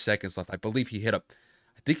 9 seconds left. I believe he hit up,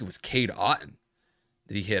 I think it was Cade Otton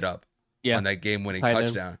that he hit up on that game-winning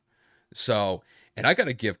touchdown. So, and I got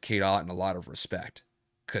to give Cade Otton a lot of respect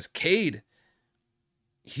because Cade,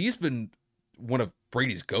 he's been one of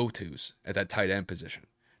Brady's go-tos at that tight end position.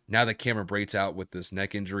 Now that Cameron Brate's out with this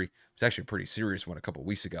neck injury, it's actually a pretty serious one a couple of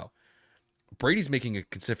weeks ago. Brady's making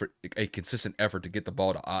a consistent effort to get the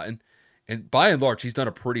ball to Otton. And by and large, he's done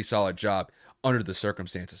a pretty solid job under the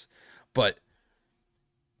circumstances. But,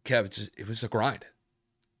 Kev, it was a grind.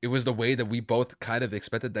 It was the way that we both kind of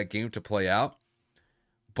expected that game to play out.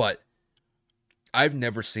 But I've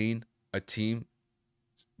never seen a team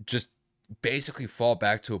just basically fall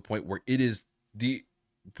back to a point where it is the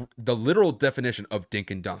literal definition of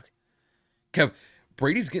dink and dunk. Kev,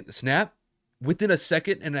 Brady's getting the snap. Within a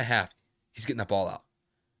second and a half, he's getting that ball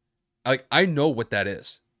out. I know what that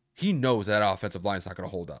is. he knows that offensive line is not going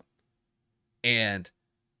to hold up. And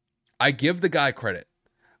I give the guy credit.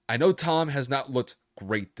 I know Tom has not looked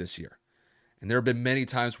great this year. And there have been many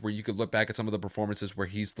times where you could look back at some of the performances where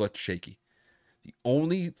he's looked shaky. The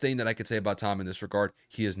only thing that I could say about Tom in this regard,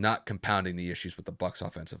 he is not compounding the issues with the Bucs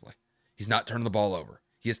offensively. He's not turning the ball over.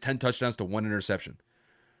 He has 10 touchdowns to 1 interception.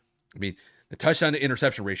 I mean, the touchdown to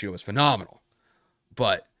interception ratio is phenomenal.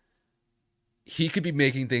 But he could be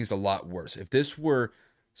making things a lot worse. If this were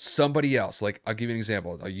somebody else, like I'll give you an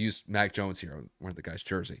example. I'll use Mac Jones here on one of the guys'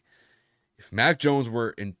 jersey. If Mac Jones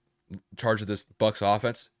were in charge of this Bucs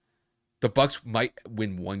offense, the Bucs might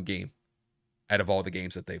win one game out of all the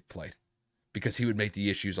games that they've played, because he would make the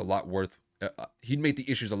issues a lot worse. He'd make the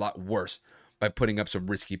issues a lot worse by putting up some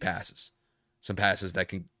risky passes, some passes that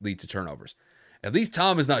can lead to turnovers. At least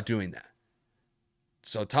Tom is not doing that.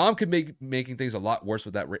 So Tom could make making things a lot worse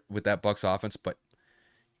with that Bucs offense, but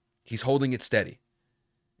he's holding it steady.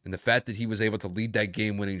 And the fact that he was able to lead that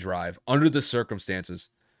game-winning drive under the circumstances,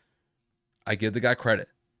 I give the guy credit.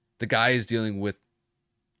 The guy is dealing with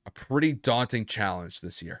a pretty daunting challenge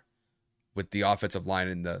this year with the offensive line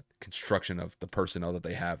and the construction of the personnel that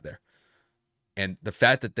they have there. And the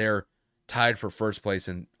fact that they're tied for first place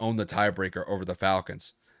and own the tiebreaker over the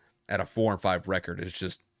Falcons at a 4-5 record is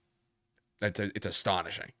just, it's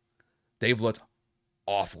astonishing. They've looked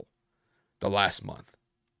awful the last month.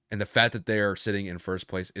 And the fact that they are sitting in first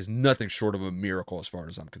place is nothing short of a miracle as far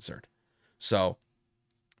as I'm concerned. So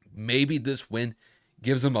maybe this win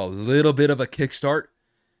gives them a little bit of a kickstart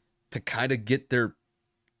to kind of get their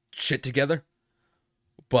shit together.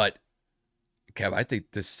 But Kev, I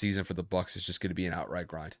think this season for the Bucs is just going to be an outright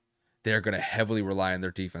grind. They're going to heavily rely on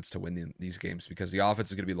their defense to win these games, because the offense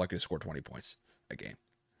is going to be lucky to score 20 points a game.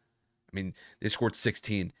 I mean, they scored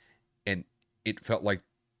 16, and it felt like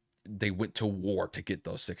they went to war to get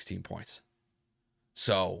those 16 points.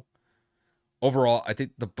 So overall, I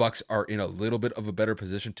think the Bucs are in a little bit of a better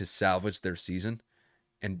position to salvage their season.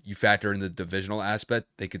 And you factor in the divisional aspect,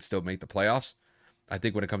 they could still make the playoffs. I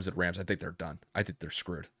think when it comes to the Rams, I think they're done. I think they're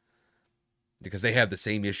screwed, because they have the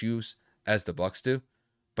same issues as the Bucs do,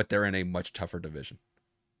 but they're in a much tougher division.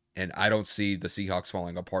 And I don't see the Seahawks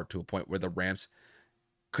falling apart to a point where the Rams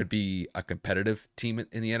could be a competitive team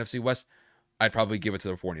in the NFC West. I'd probably give it to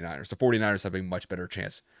the 49ers. The 49ers have a much better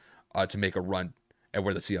chance to make a run at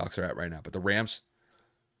where the Seahawks are at right now. But the Rams,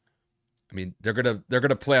 I mean, they're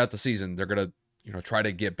gonna play out the season. They're gonna try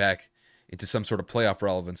to get back into some sort of playoff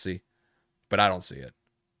relevancy, but I don't see it.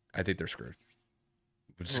 I think they're screwed.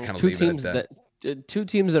 We'll just kind of leave it at that. Two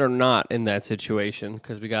teams that are not in that situation,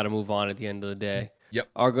 because we got to move on at the end of the day,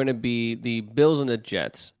 are going to be the Bills and the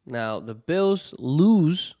Jets. Now, the Bills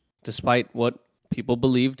lose, despite what people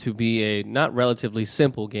believe to be a not relatively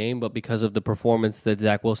simple game, but because of the performance that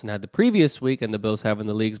Zach Wilson had the previous week and the Bills having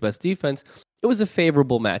the league's best defense, it was a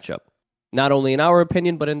favorable matchup. Not only in our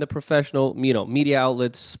opinion, but in the professional, media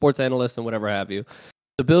outlets, sports analysts, and whatever have you.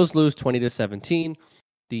 The Bills lose 20-17.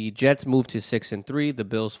 The Jets move to 6-3. The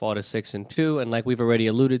Bills fall to 6-2. And like we've already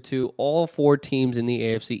alluded to, all 4 teams in the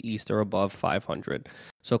AFC East are above 500.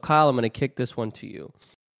 So Kyle, I'm going to kick this one to you.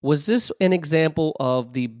 Was this an example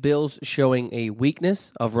of the Bills showing a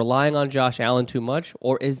weakness of relying on Josh Allen too much,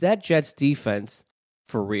 or is that Jets defense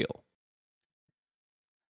for real?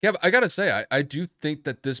 Yeah, but I got to say, I do think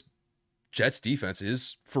that this Jets defense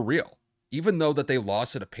is for real. Even though that they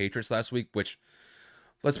lost to the Patriots last week, which,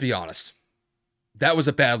 let's be honest, that was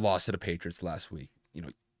a bad loss to the Patriots last week.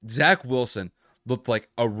 Zach Wilson looked like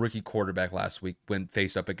a rookie quarterback last week when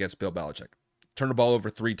faced up against Bill Belichick. Turned the ball over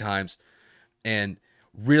 3 times and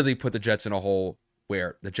really put the Jets in a hole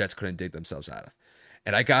where the Jets couldn't dig themselves out of.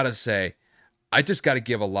 And I got to say, I just got to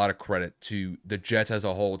give a lot of credit to the Jets as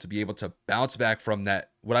a whole to be able to bounce back from that,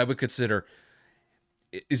 what I would consider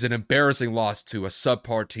is an embarrassing loss to a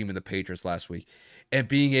subpar team in the Patriots last week, and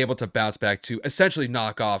being able to bounce back to essentially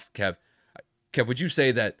knock off Kev, would you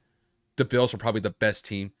say that the Bills were probably the best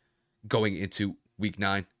team going into week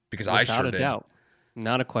 9? Because I sure did. Without a doubt.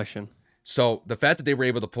 Not a question. So the fact that they were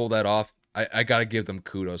able to pull that off, I got to give them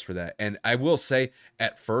kudos for that. And I will say,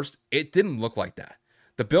 at first, it didn't look like that.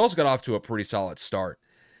 The Bills got off to a pretty solid start.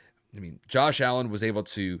 I mean, Josh Allen was able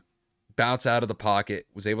to bounce out of the pocket,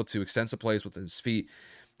 was able to extend some plays with his feet,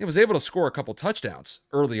 and was able to score a couple touchdowns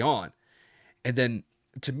early on. And then,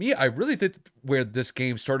 to me, I really think where this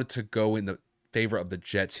game started to go in the favor of the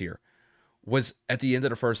Jets here was at the end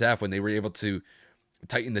of the first half, when they were able to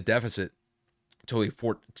tighten the deficit to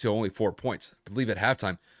only 4 points. I believe at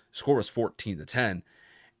halftime, the score was 14-10.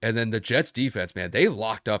 And then the Jets defense, man, they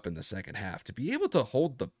locked up in the second half. To be able to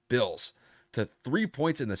hold the Bills to 3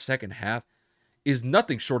 points in the second half is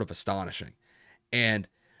nothing short of astonishing. And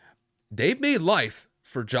they've made life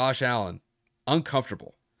for Josh Allen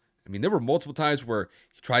uncomfortable. I mean, there were multiple times where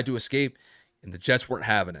he tried to escape and the Jets weren't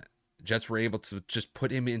having it. The Jets were able to just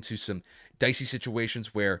put him into some dicey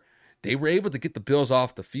situations where they were able to get the Bills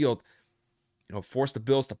off the field, force the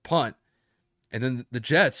Bills to punt. And then the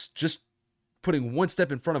Jets, just putting one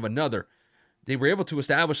step in front of another, they were able to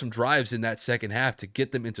establish some drives in that second half to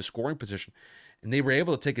get them into scoring position. And they were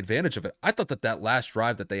able to take advantage of it. I thought that last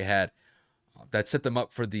drive that they had that set them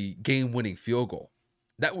up for the game-winning field goal,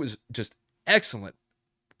 that was just excellent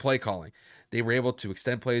play calling. They were able to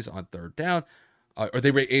extend plays on third down, or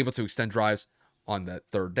they were able to extend drives on that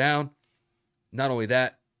third down. Not only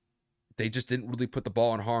that, they just didn't really put the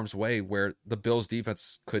ball in harm's way where the Bills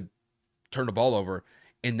defense could turn the ball over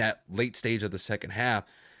in that late stage of the second half.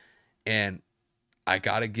 And I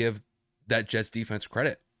got to give that Jets defense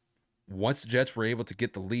credit. Once the Jets were able to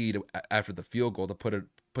get the lead after the field goal to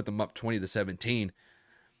put them up 20-17,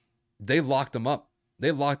 they locked them up.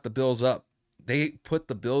 They locked the Bills up. They put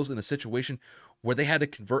the Bills in a situation where they had to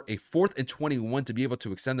convert a 4th and 21 to be able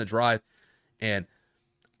to extend the drive. And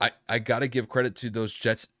I got to give credit to those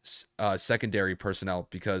Jets secondary personnel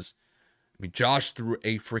because, Josh threw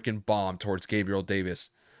a freaking bomb towards Gabriel Davis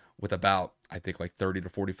with about, I think, like 30 to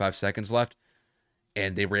 45 seconds left.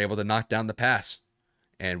 And they were able to knock down the pass.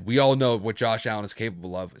 And we all know what Josh Allen is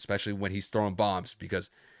capable of, especially when he's throwing bombs, because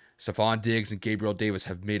Stephon Diggs and Gabriel Davis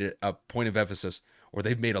have made it a point of emphasis, or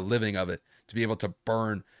they've made a living of it, to be able to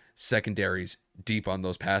burn secondaries deep on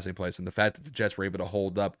those passing plays. And the fact that the Jets were able to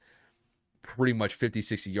hold up pretty much 50,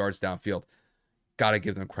 60 yards downfield, got to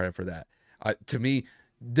give them credit for that. To me,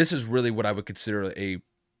 this is really what I would consider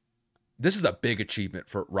this is a big achievement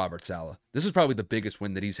for Robert Saleh. This is probably the biggest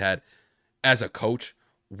win that he's had as a coach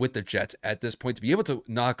with the Jets at this point, to be able to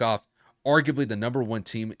knock off arguably the number one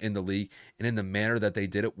team in the league, and in the manner that they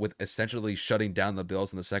did it, with essentially shutting down the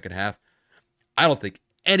Bills in the second half. I don't think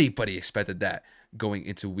anybody expected that going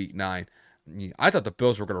into week 9. I thought the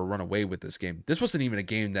Bills were going to run away with this game. This wasn't even a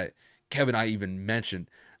game that Kevin and I even mentioned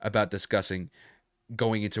about discussing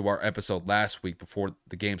going into our episode last week before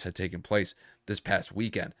the games had taken place this past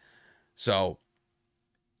weekend. So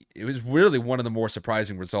it was really one of the more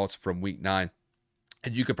surprising results from week 9.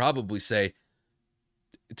 And you could probably say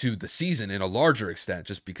to the season in a larger extent,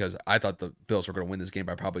 just because I thought the Bills were going to win this game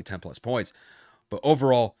by probably 10 plus points. But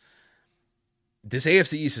overall, this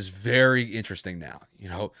AFC East is very interesting now.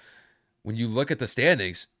 When you look at the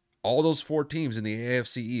standings, all those 4 teams in the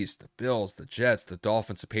AFC East, the Bills, the Jets, the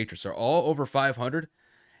Dolphins, the Patriots, are all over 500.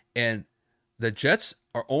 And the Jets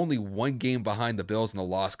are only 1 game behind the Bills in the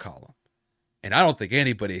loss column. And I don't think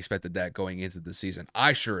anybody expected that going into the season.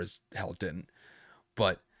 I sure as hell didn't.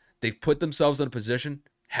 But they've put themselves in a position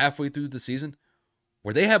halfway through the season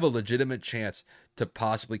where they have a legitimate chance to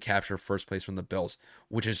possibly capture first place from the Bills,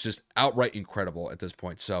 which is just outright incredible at this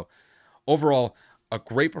point. So overall, a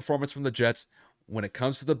great performance from the Jets. When it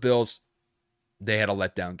comes to the Bills, they had a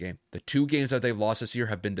letdown game. The 2 games that they've lost this year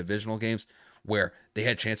have been divisional games where they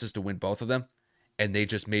had chances to win both of them, and they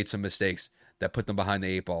just made some mistakes that put them behind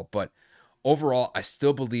the 8 ball. But overall, I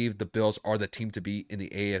still believe the Bills are the team to beat in the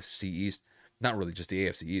AFC East. Not really just the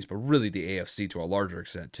AFC East, but really the AFC to a larger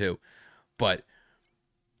extent too. But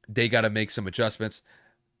they got to make some adjustments.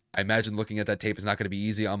 I imagine looking at that tape is not going to be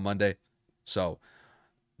easy on Monday. So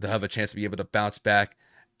they'll have a chance to be able to bounce back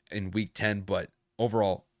in week 10. But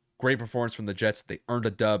overall, great performance from the Jets. They earned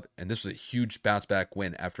a dub, and this was a huge bounce back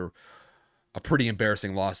win after a pretty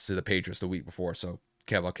embarrassing loss to the Patriots the week before. So,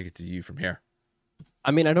 Kev, I'll kick it to you from here.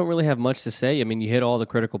 I don't really have much to say. You hit all the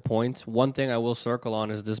critical points. One thing I will circle on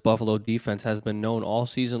is this Buffalo defense has been known all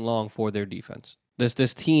season long for their defense.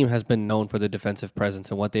 This team has been known for the defensive presence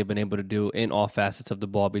and what they've been able to do in all facets of the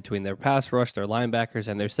ball, between their pass rush, their linebackers,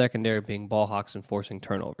 and their secondary being ball hawks and forcing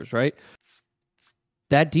turnovers, right?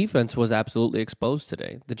 That defense was absolutely exposed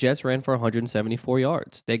today. The Jets ran for 174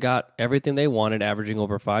 yards. They got everything they wanted, averaging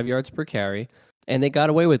over 5 yards per carry, and they got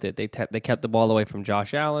away with it. They kept the ball away from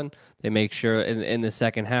Josh Allen. They make sure in the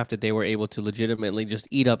second half that they were able to legitimately just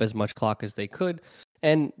eat up as much clock as they could.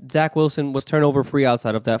 And Zach Wilson was turnover free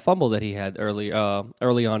outside of that fumble that he had early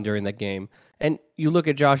on during that game. And you look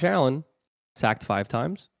at Josh Allen, sacked 5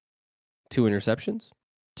 times, 2 interceptions,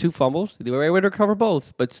 2 fumbles. They were able to recover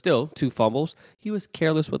both, but still 2 fumbles. He was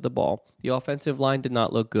careless with the ball. The offensive line did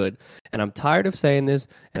not look good. And I'm tired of saying this,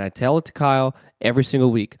 and I tell it to Kyle every single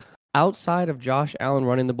week. Outside of Josh Allen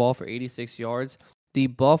running the ball for 86 yards, the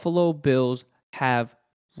Buffalo Bills have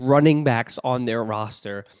running backs on their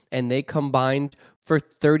roster, and they combined for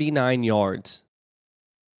 39 yards.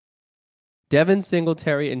 Devin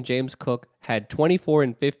Singletary and James Cook had 24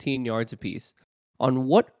 and 15 yards apiece. on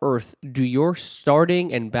what earth do your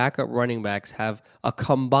starting and backup running backs have a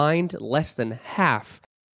combined less than half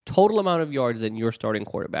total amount of yards than your starting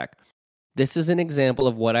quarterback? This is an example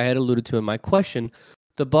of what I had alluded to in my question.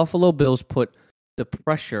 The Buffalo Bills put the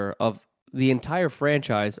pressure of the entire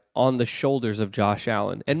franchise on the shoulders of Josh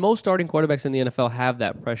Allen. And most starting quarterbacks in the NFL have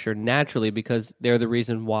that pressure naturally because they're the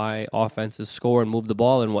reason why offenses score and move the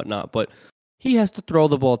ball and whatnot. But he has to throw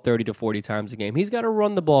the ball 30 to 40 times a game. He's got to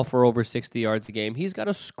run the ball for over 60 yards a game. He's got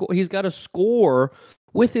to score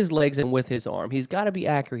with his legs and with his arm. He's got to be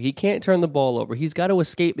accurate. He can't turn the ball over. He's got to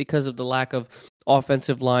escape because of the lack of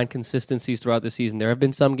offensive line consistencies throughout the season. There have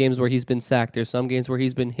been some games where he's been sacked. There's some games where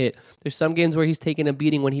he's been hit. There's some games where he's taken a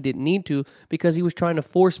beating when he didn't need to because he was trying to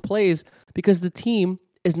force plays because the team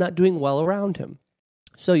is not doing well around him.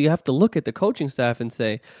 So you have to look at the coaching staff and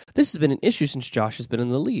say, this has been an issue since Josh has been in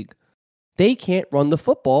the league. They can't run the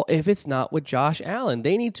football if it's not with Josh Allen.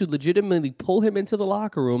 They need to legitimately pull him into the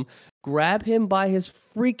locker room, grab him by his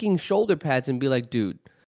freaking shoulder pads and be like, dude,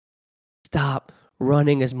 stop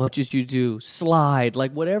running as much as you do, slide,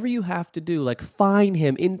 like whatever you have to do, like fine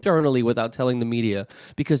him internally without telling the media,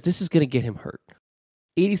 because this is going to get him hurt.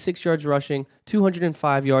 86 yards rushing,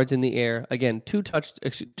 205 yards in the air. Again, two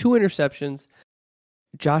interceptions.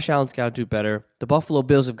 Josh Allen's got to do better. The Buffalo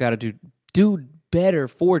Bills have got to do better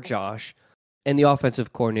for Josh, and the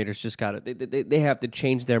offensive coordinators just got to, they have to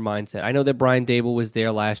change their mindset. I know that Brian Daboll was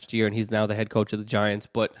there last year, and he's now the head coach of the Giants,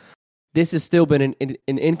 but this has still been an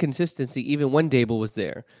inconsistency even when Daboll was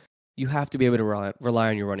there. You have to be able to rely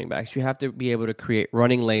on your running backs. You have to be able to create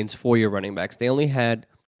running lanes for your running backs. They only had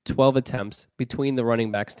 12 attempts between the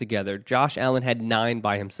running backs together. Josh Allen had 9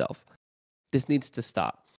 by himself. This needs to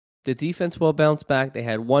stop. The defense will bounce back. They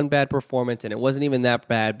had one bad performance, and it wasn't even that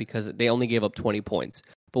bad because they only gave up 20 points.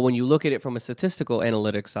 But when you look at it from a statistical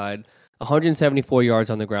analytics side, 174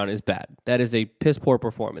 yards on the ground is bad. That is a piss-poor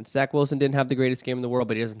performance. Zach Wilson didn't have the greatest game in the world,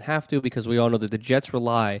 but he doesn't have to because we all know that the Jets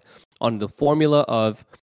rely on the formula of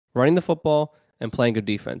running the football and playing good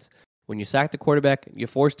defense. When you sack the quarterback, you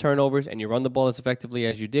force turnovers, and you run the ball as effectively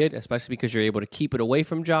as you did, especially because you're able to keep it away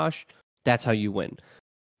from Josh, that's how you win.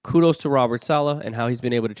 Kudos to Robert Saleh and how he's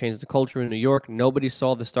been able to change the culture in New York. Nobody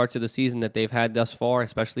saw the starts of the season that they've had thus far,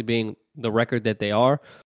 especially being the record that they are.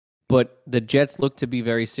 But the Jets look to be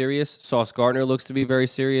very serious. Sauce Gardner looks to be very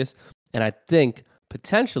serious. And I think,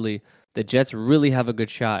 potentially, the Jets really have a good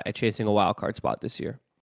shot at chasing a wild card spot this year.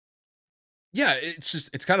 Yeah,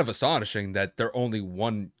 it's kind of astonishing that they're only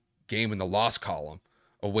one game in the loss column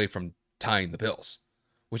away from tying the Bills,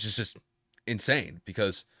 which is just insane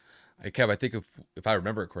because, Kev, I think if I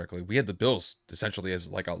remember it correctly, we had the Bills essentially as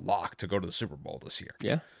like a lock to go to the Super Bowl this year.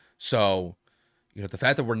 Yeah. So, the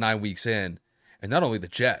fact that we're 9 weeks in, and not only the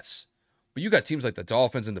Jets, but you got teams like the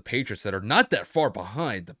Dolphins and the Patriots that are not that far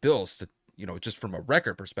behind the Bills, to, just from a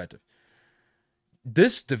record perspective.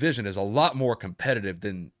 This division is a lot more competitive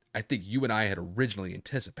than I think you and I had originally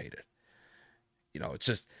anticipated. It's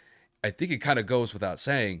just, I think it kind of goes without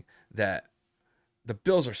saying that the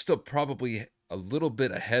Bills are still probably a little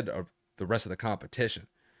bit ahead of the rest of the competition.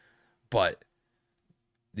 But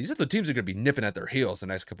these are the teams that are going to be nipping at their heels the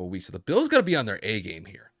next couple of weeks. So the Bills got to be on their A game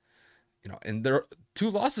here. And their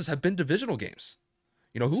 2 losses have been divisional games.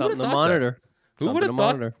 Who would have thought that? Who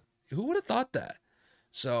would have thought that?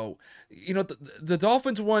 So, the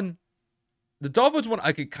Dolphins one,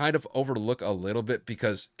 I could kind of overlook a little bit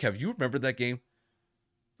because, Kev, you remember that game?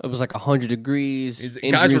 It was like 100 degrees.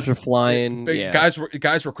 Injuries were flying. Yeah.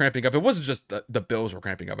 Guys were cramping up. It wasn't just the Bills were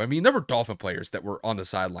cramping up. I mean, there were Dolphin players that were on the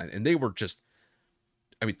sideline, and they were just,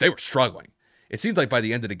 they were struggling. It seemed like by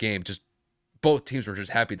the end of the game, just both teams were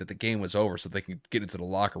just happy that the game was over so they could get into the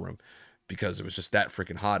locker room because it was just that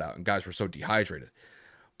freaking hot out and guys were so dehydrated.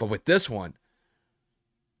 But with this one,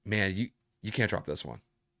 man, you can't drop this one.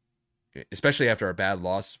 Especially after a bad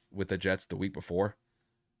loss with the Jets the week before.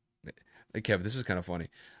 Hey, Kev, this is kind of funny.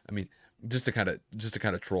 Just to kind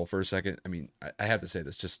of troll for a second. I have to say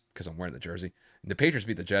this just because I'm wearing the jersey. The Patriots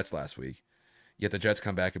beat the Jets last week, yet the Jets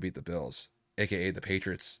come back and beat the Bills, aka the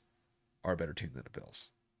Patriots are a better team than the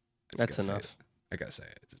Bills. That's enough. I gotta say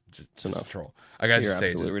it. Just enough. a troll. I gotta You're just say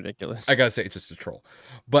it. Absolutely ridiculous. I gotta say it's just a troll.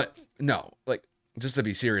 But no, just to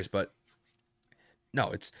be serious. But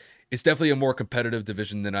no, it's definitely a more competitive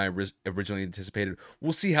division than I originally anticipated.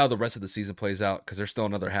 We'll see how the rest of the season plays out because there's still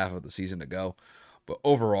another half of the season to go. But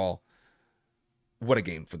overall, what a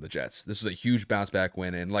game for the Jets. This is a huge bounce back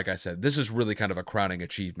win. And like I said, this is really kind of a crowning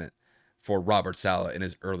achievement for Robert Saleh in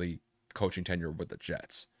his early coaching tenure with the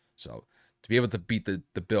Jets. So to be able to beat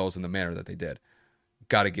the Bills in the manner that they did,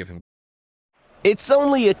 got to give him. It's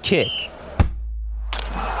only a kick,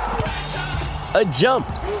 a jump,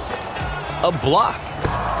 a block.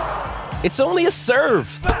 It's only a serve.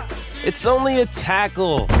 It's only a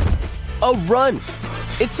tackle. A run.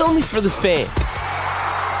 It's only for the fans.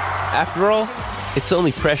 After all, it's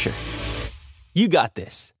only pressure. You got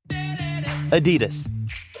this. Adidas.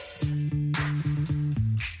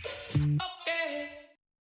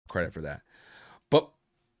 Credit for that. But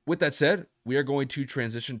with that said, we are going to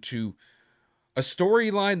transition to a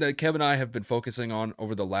storyline that Kevin and I have been focusing on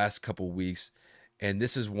over the last couple weeks. And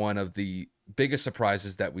this is one of the biggest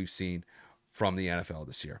surprises that we've seen from the NFL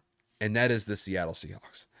this year. And that is the Seattle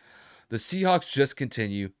Seahawks. The Seahawks just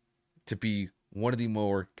continue to be one of the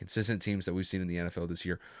more consistent teams that we've seen in the NFL this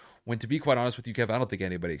year. When, to be quite honest with you, Kev, I don't think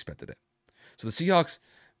anybody expected it. So the Seahawks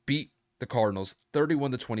beat the Cardinals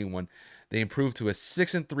 31-21. They improved to a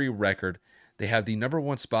 6-3 record. They have the number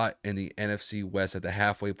one spot in the NFC West at the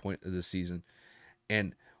halfway point of the season.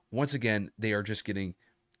 And once again, they are just getting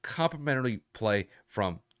complimentary play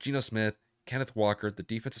from Geno Smith, Kenneth Walker. The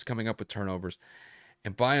defense is coming up with turnovers.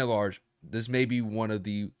 And by and large, this may be one of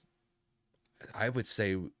the, I would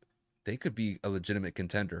say, they could be a legitimate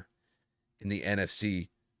contender in the NFC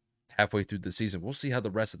halfway through the season. We'll see how the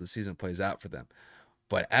rest of the season plays out for them.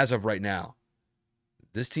 But as of right now,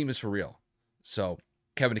 this team is for real. So,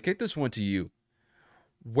 Kevin, to kick this one to you,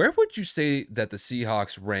 where would you say that the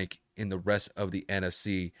Seahawks rank in the rest of the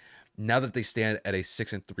NFC now that they stand at a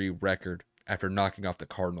 6-3 record after knocking off the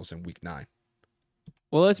Cardinals in Week 9?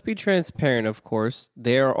 Well, let's be transparent, of course.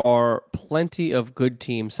 There are plenty of good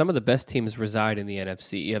teams. Some of the best teams reside in the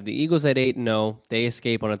NFC. You have the Eagles at 8-0. They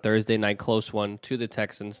escape on a Thursday night close one to the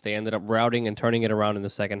Texans. They ended up routing and turning it around in the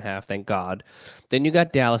second half, thank God. Then you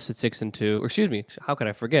got Dallas at 6-2. Or excuse me, how could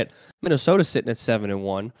I forget? Minnesota sitting at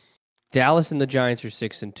 7-1. Dallas and the Giants are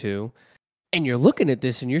 6-2. And you're looking at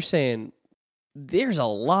this and you're saying, there's a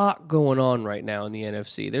lot going on right now in the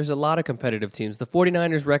NFC. There's a lot of competitive teams. The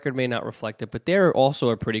 49ers record may not reflect it, but they're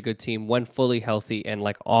also a pretty good team when fully healthy and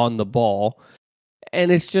like on the ball. And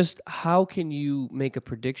it's just, how can you make a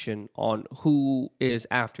prediction on who is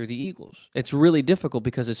after the Eagles? It's really difficult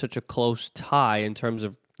because it's such a close tie in terms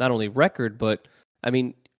of not only record, but I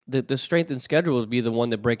mean, the strength and schedule would be the one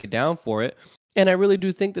that break it down for it. And I really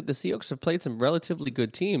do think that the Seahawks have played some relatively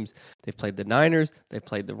good teams. They've played the Niners. They've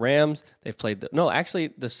played the Rams. They've played no,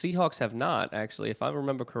 actually, the Seahawks have not, actually. If I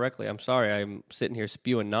remember correctly, I'm sorry, I'm sitting here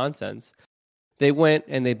spewing nonsense. They went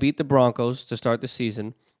and they beat the Broncos to start the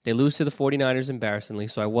season. They lose to the 49ers embarrassingly,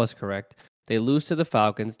 so I was correct. They lose to the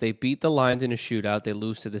Falcons. They beat the Lions in a shootout. They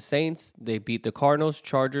lose to the Saints. They beat the Cardinals,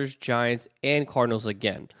 Chargers, Giants, and Cardinals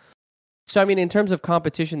again. So, I mean, in terms of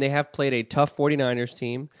competition, they have played a tough 49ers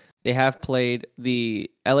team. They have played the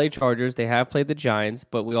LA Chargers. They have played the Giants,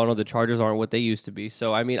 but we all know the Chargers aren't what they used to be.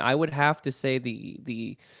 So, I mean, I would have to say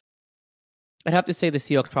I'd have to say the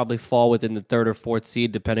Seahawks probably fall within the third or fourth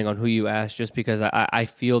seed, depending on who you ask, just because I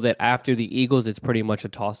feel that after the Eagles, it's pretty much a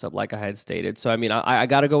toss-up, like I had stated. So, I mean, I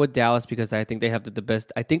got to go with Dallas because I think they have the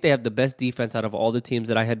best. I think they have the best defense out of all the teams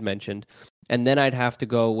that I had mentioned. And then I'd have to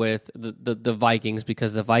go with the Vikings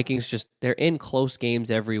because the Vikings they're in close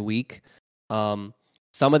games every week.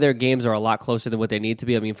 Some of their games are a lot closer than what they need to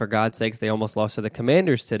be. I mean, for God's sakes, they almost lost to the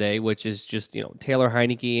Commanders today, which is just, Taylor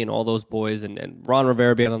Heineke and all those boys and Ron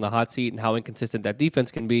Rivera being on the hot seat and how inconsistent that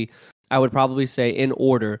defense can be. I would probably say in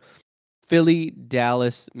order, Philly,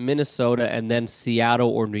 Dallas, Minnesota, and then Seattle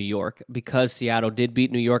or New York. Because Seattle did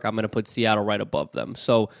beat New York, I'm going to put Seattle right above them.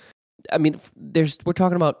 So, I mean, we're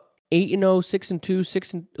talking about 8-0,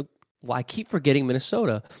 6-2, well, I keep forgetting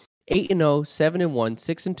Minnesota. 8-0, 7-1,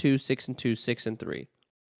 6-2, 6-2, 6-3.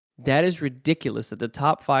 That is ridiculous that the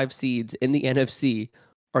top 5 seeds in the NFC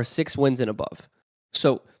are 6 wins and above.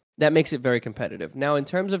 So that makes it very competitive. Now, in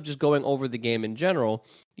terms of just going over the game in general,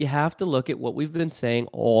 you have to look at what we've been saying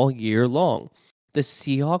all year long. The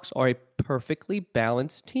Seahawks are a perfectly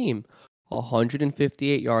balanced team.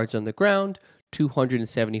 158 yards on the ground,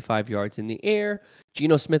 275 yards in the air.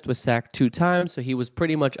 Geno Smith was sacked 2 times, so he was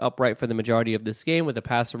pretty much upright for the majority of this game with a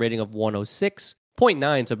passer rating of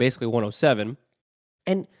 106.9, so basically 107.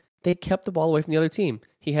 And they kept the ball away from the other team.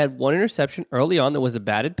 He had 1 interception early on that was a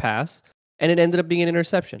batted pass, and it ended up being an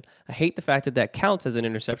interception. I hate the fact that counts as an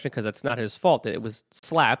interception because that's not his fault, that it was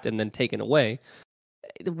slapped and then taken away.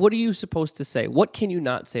 What are you supposed to say? What can you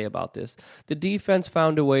not say about this? The defense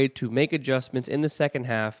found a way to make adjustments in the second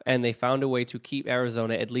half, and they found a way to keep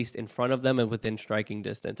Arizona at least in front of them and within striking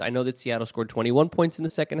distance. I know that Seattle scored 21 points in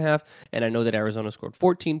the second half, and I know that Arizona scored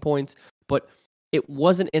 14 points, but it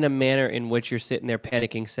wasn't in a manner in which you're sitting there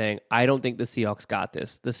panicking saying, I don't think the Seahawks got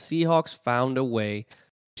this. The Seahawks found a way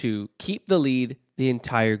to keep the lead the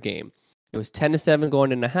entire game. It was 10-7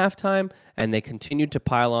 going into halftime, and they continued to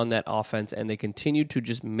pile on that offense, and they continued to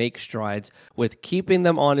just make strides with keeping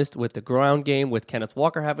them honest with the ground game, with Kenneth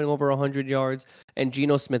Walker having over 100 yards, and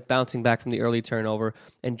Geno Smith bouncing back from the early turnover,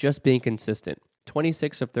 and just being consistent.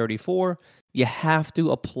 26 of 34. You have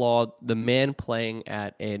to applaud the man playing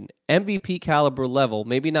at an MVP caliber level,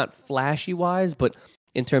 maybe not flashy-wise, but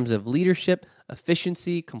in terms of leadership,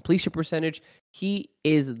 efficiency, completion percentage. He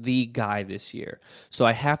is the guy this year. So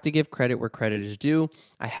I have to give credit where credit is due.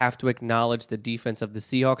 I have to acknowledge the defense of the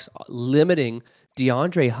Seahawks limiting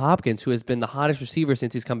DeAndre Hopkins, who has been the hottest receiver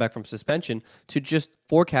since he's come back from suspension, to just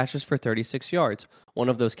 4 catches for 36 yards. One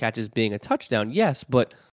of those catches being a touchdown, yes,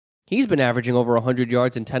 but he's been averaging over 100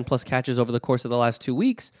 yards and 10-plus catches over the course of the last 2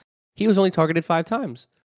 weeks. He was only targeted 5 times.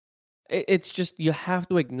 It's just, you have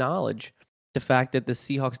to acknowledge the fact that the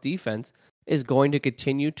Seahawks defense is going to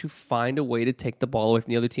continue to find a way to take the ball away from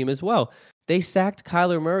the other team as well. They sacked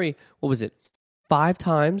Kyler Murray, 5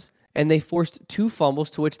 times, and they forced 2 fumbles,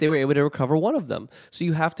 to which they were able to recover 1 of them. So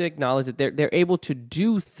you have to acknowledge that they're able to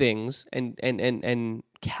do things and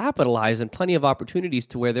capitalize on plenty of opportunities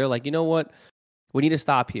to where they're like, you know what, we need to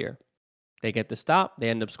stop here. They get the stop, they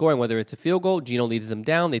end up scoring, whether it's a field goal, Geno leads them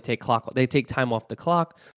down, they take time off the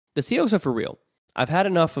clock. The Seahawks are for real. I've had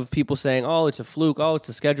enough of people saying, oh, it's a fluke, oh, it's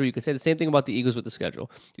the schedule. You can say the same thing about the Eagles with the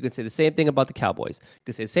schedule. You can say the same thing about the Cowboys. You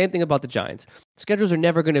can say the same thing about the Giants. Schedules are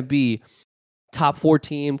never going to be top 4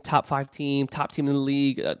 team, top 5 team, top team in the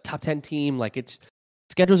league, top 10 team.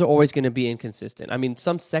 Schedules are always going to be inconsistent. I mean,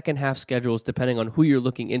 some second half schedules, depending on who you're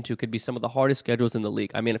looking into, could be some of the hardest schedules in the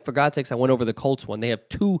league. I mean, for God's sakes, I went over the Colts one. They have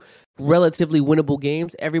 2 relatively winnable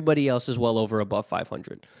games. Everybody else is well over above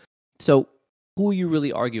 500. So who are you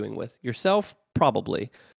really arguing with? Yourself? Probably.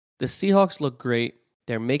 The Seahawks look great.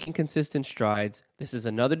 They're making consistent strides. This is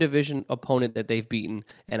another division opponent that they've beaten.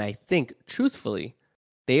 And I think, truthfully,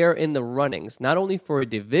 they are in the runnings, not only for a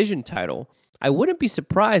division title. I wouldn't be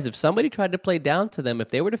surprised if somebody tried to play down to them. If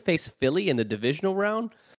they were to face Philly in the divisional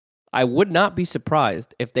round, I would not be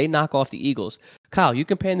surprised if they knock off the Eagles. Kyle, you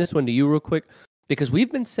can pan this one to you real quick, because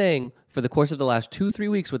we've been saying for the course of the last 2-3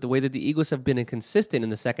 weeks, with the way that the Eagles have been inconsistent in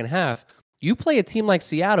the second half, you play a team like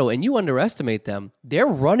Seattle and you underestimate them, they're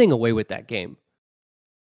running away with that game.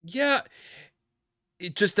 Yeah,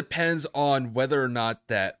 it just depends on whether or not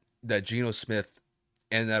that Geno Smith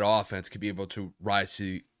and that offense could be able to rise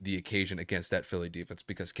to the occasion against that Philly defense.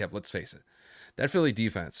 Because, Kev, let's face it, that Philly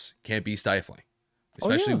defense can be stifling,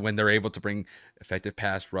 especially when they're able to bring effective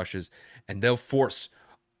pass rushes, and they'll force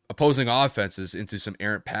opposing offenses into some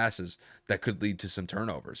errant passes that could lead to some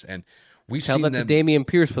turnovers. And we've seen them. Tell that to Dameon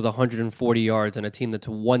Pierce with 140 yards on a team that's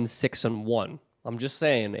 1-6-1. I'm just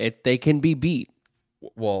saying, they can be beat.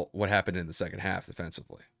 Well, what happened in the second half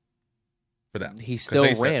defensively for them? He still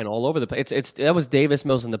ran all over the place. That was Davis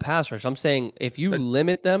Mills in the pass rush. I'm saying if you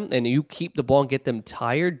limit them and you keep the ball and get them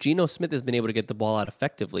tired, Geno Smith has been able to get the ball out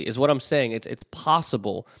effectively, is what I'm saying. It's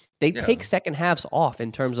possible. They take second halves off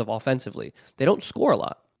in terms of offensively. They don't score a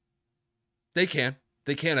lot. They can.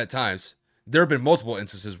 They can at times. There have been multiple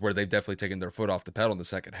instances where they've definitely taken their foot off the pedal in the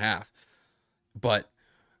second half. But,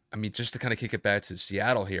 I mean, just to kind of kick it back to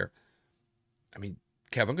Seattle here, I mean,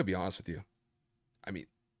 Kev, I'm going to be honest with you. I mean,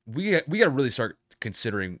 we got to really start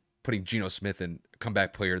considering putting Geno Smith in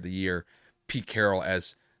Comeback Player of the Year, Pete Carroll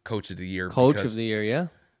as Coach of the Year. Coach of the Year, yeah.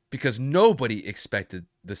 Because nobody expected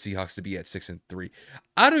the Seahawks to be at 6-3.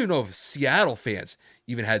 I don't even know if Seattle fans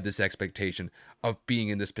even had this expectation of being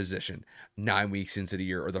in this position 9 weeks into the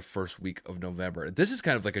year or the first week of November. This is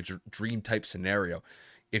kind of like a dream type scenario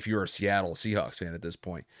if you're a Seattle Seahawks fan at this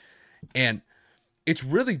point. And it's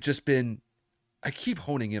really just been, I keep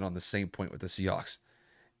honing in on the same point with the Seahawks.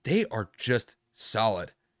 They are just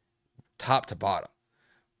solid, top to bottom.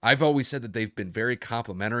 I've always said that they've been very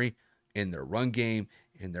complimentary in their run game,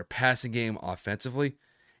 in their passing game offensively.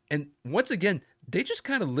 And once again, they just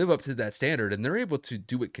kind of live up to that standard, and they're able to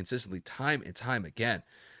do it consistently time and time again.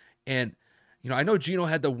 And, I know Geno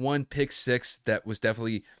had the 1 pick 6 that was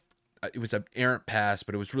definitely, it was an errant pass,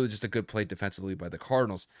 but it was really just a good play defensively by the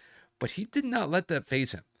Cardinals. But he did not let that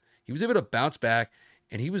faze him. He was able to bounce back,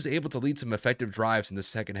 and he was able to lead some effective drives in the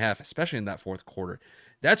second half, especially in that fourth quarter.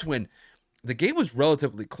 That's when the game was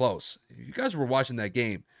relatively close. If you guys were watching that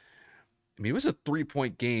game, I mean, it was a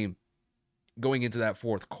 3-point game going into that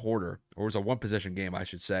fourth quarter, or it was a 1-possession game, I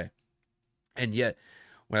should say. And yet,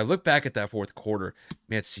 when I look back at that fourth quarter,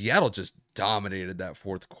 man, Seattle just dominated that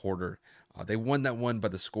fourth quarter. They won that one by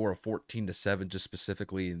the score of 14-7, just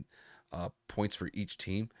specifically in points for each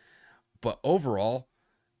team. But overall,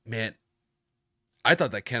 man, I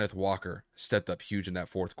thought that Kenneth Walker stepped up huge in that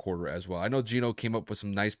fourth quarter as well. I know Geno came up with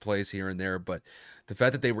some nice plays here and there, but the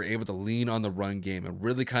fact that they were able to lean on the run game and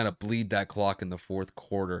really kind of bleed that clock in the fourth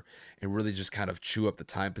quarter and really just kind of chew up the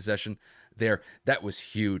time possession there, that was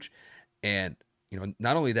huge. And,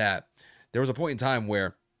 not only that, there was a point in time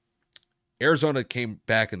where Arizona came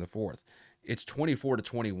back in the fourth. It's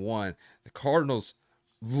 24-21. The Cardinals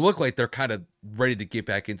look like they're kind of ready to get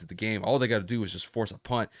back into the game. All they got to do is just force a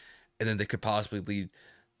punt, and then they could possibly lead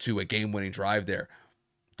to a game-winning drive there.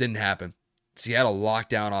 Didn't happen. Seattle locked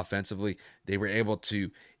down offensively. They were able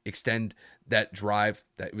to extend that drive.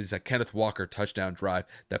 That was a Kenneth Walker touchdown drive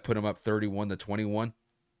that put them up 31-21.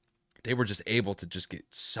 They were just able to just get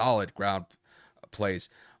solid ground plays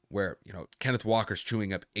where, Kenneth Walker's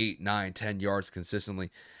chewing up 8, 9, 10 yards consistently,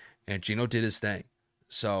 and Geno did his thing.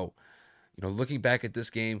 So, looking back at this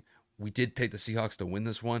game, we did pick the Seahawks to win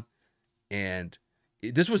this one, and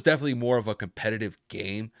this was definitely more of a competitive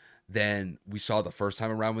game than we saw the first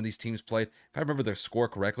time around when these teams played. If I remember their score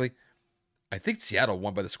correctly, I think Seattle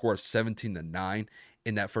won by the score of 17-9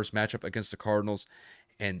 in that first matchup against the Cardinals.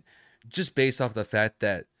 And just based off the fact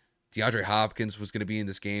that DeAndre Hopkins was going to be in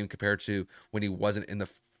this game compared to when he wasn't in the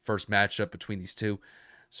first matchup between these two.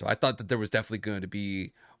 So I thought that there was definitely going to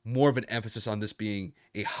be more of an emphasis on this being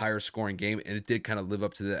a higher scoring game, and it did kind of live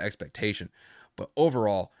up to the expectation. But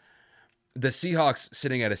overall, the Seahawks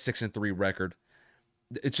sitting at a 6-3 record,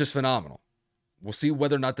 it's just phenomenal. We'll see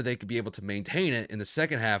whether or not that they could be able to maintain it in the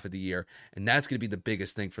second half of the year, and that's going to be the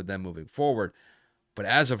biggest thing for them moving forward. But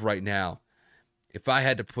as of right now, if I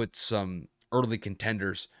had to put some early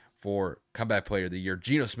contenders for Comeback Player of the Year,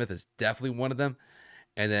 Geno Smith is definitely one of them.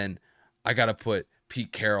 And then I got to put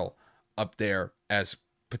Pete Carroll up there as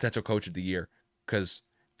potential Coach of the Year, because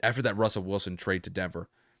after that Russell Wilson trade to Denver,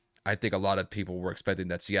 I think a lot of people were expecting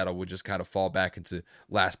that Seattle would just kind of fall back into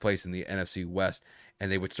last place in the NFC West,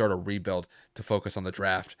 and they would start a rebuild to focus on the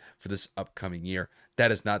draft for this upcoming year.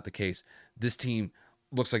 That is not the case. This team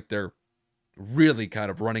looks like they're really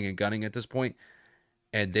kind of running and gunning at this point,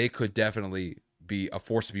 and they could definitely be a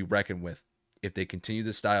force to be reckoned with if they continue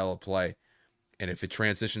this style of play, and if it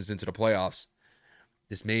transitions into the playoffs.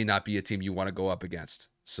 This may not be a team you want to go up against.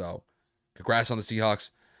 So congrats on the Seahawks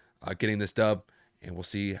getting this dub, and we'll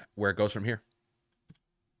see where it goes from here.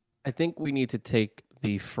 I think we need to take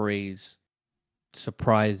the phrase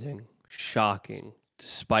surprising, shocking,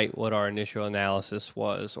 despite what our initial analysis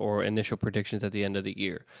was or initial predictions at the end of the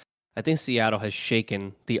year. I think Seattle has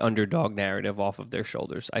shaken the underdog narrative off of their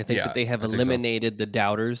shoulders. I think that they have eliminated the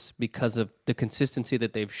doubters because of the consistency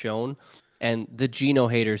that they've shown, and the Geno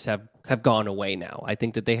haters have gone away now. I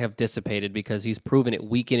think that they have dissipated because he's proven it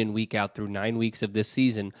week in and week out through 9 weeks of this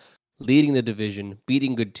season, leading the division,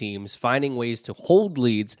 beating good teams, finding ways to hold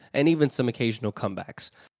leads, and even some occasional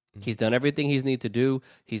comebacks. He's done everything he's needed to do.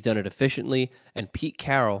 He's done it efficiently. And Pete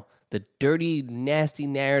Carroll, the dirty, nasty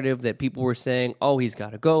narrative that people were saying, oh, he's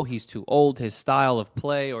got to go, he's too old, his style of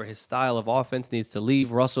play or his style of offense needs to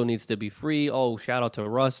leave, Russell needs to be free, oh, shout out to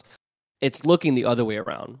Russ. It's looking the other way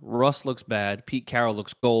around. Russ looks bad, Pete Carroll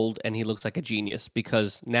looks gold, and he looks like a genius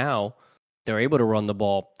because now they're able to run the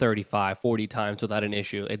ball 35, 40 times without an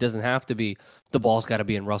issue. It doesn't have to be the ball's got to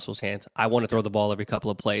be in Russell's hands. I want to throw the ball every couple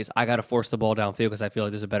of plays. I got to force the ball downfield because I feel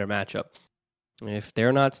like there's a better matchup. If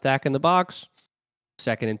they're not stacking the box,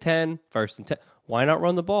 2nd and 10, 1st and 10, why not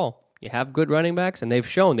run the ball? You have good running backs, and they've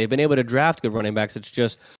shown they've been able to draft good running backs. It's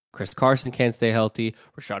just Chris Carson can't stay healthy,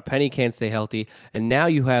 Rashad Penny can't stay healthy, and now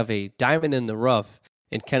you have a diamond in the rough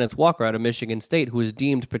in Kenneth Walker out of Michigan State, who is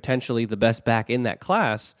deemed potentially the best back in that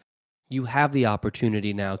class. You have the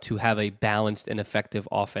opportunity now to have a balanced and effective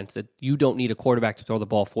offense that you don't need a quarterback to throw the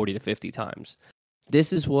ball 40 to 50 times.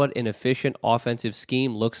 This is what an efficient offensive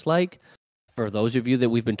scheme looks like. For those of you that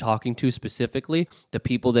we've been talking to specifically, the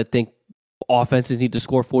people that think offenses need to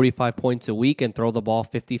score 45 points a week and throw the ball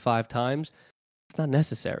 55 times, it's not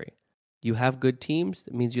necessary. You have good teams,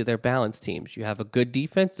 that means they're balanced teams. You have a good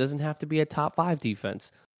defense, doesn't have to be a top 5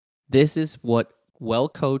 defense. This is what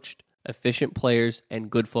well-coached, efficient players and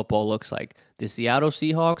good football looks like. The Seattle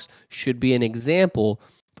Seahawks should be an example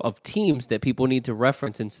of teams that people need to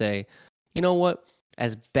reference and say, you know what?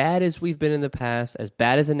 As bad as we've been in the past, as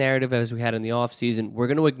bad as a narrative as we had in the offseason, we're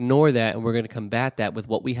going to ignore that and we're going to combat that with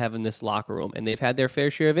what we have in this locker room. And they've had their fair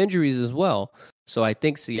share of injuries as well. So I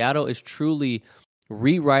think Seattle is truly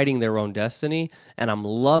rewriting their own destiny, and I'm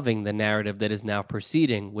loving the narrative that is now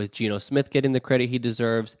proceeding with Geno Smith getting the credit he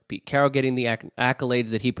deserves, Pete Carroll getting the accolades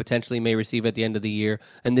that he potentially may receive at the end of the year,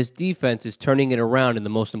 and this defense is turning it around in the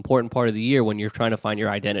most important part of the year when you're trying to find your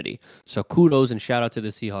identity. So kudos and shout out to the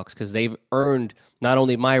Seahawks because they've earned not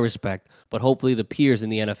only my respect, but hopefully the peers in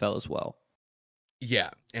the NFL as well.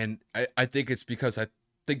 Yeah, and I think it's because I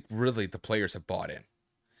think really the players have bought in.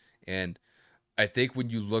 And I think when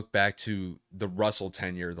you look back to the Russell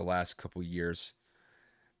tenure the last couple of years,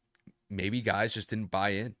 maybe guys just didn't buy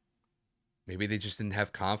in. Maybe they just didn't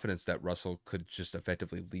have confidence that Russell could just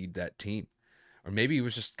effectively lead that team. Or maybe it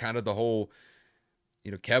was just kind of the whole,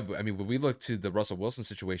 Kev, I mean, when we look to the Russell Wilson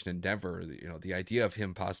situation in Denver, the idea of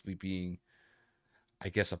him possibly being, I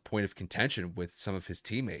guess, a point of contention with some of his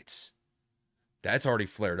teammates, that's already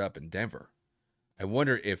flared up in Denver. I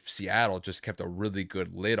wonder if Seattle just kept a really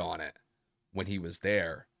good lid on it when he was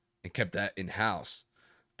there and kept that in-house.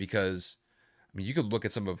 Because, I mean, you could look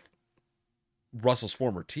at some of Russell's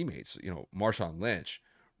former teammates, Marshawn Lynch,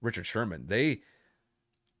 Richard Sherman. They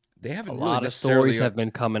haven't really necessarily... A lot of stories have been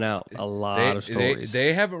coming out. A lot of stories.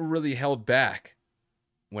 They haven't really held back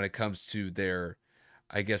when it comes to their,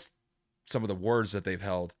 I guess, some of the words that they've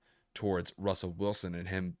held towards Russell Wilson and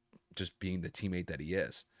him just being the teammate that he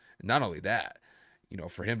is. And not only that,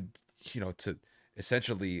 for him, to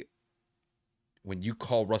essentially, when you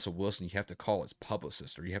call Russell Wilson, you have to call his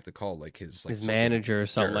publicist, or you have to call like his manager or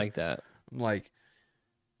something like that. I'm like,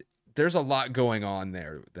 there's a lot going on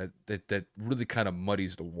there that really kind of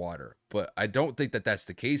muddies the water. But I don't think that that's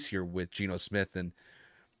the case here with Geno Smith and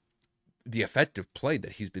the effective play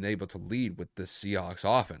that he's been able to lead with the Seahawks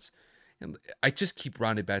offense. And I just keep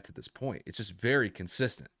rounding back to this point. It's just very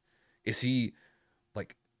consistent. Is he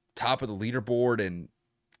like top of the leaderboard and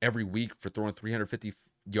every week for throwing 350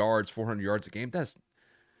 yards, 400 yards a game?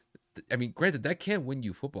 Granted, that can win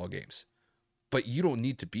you football games, but you don't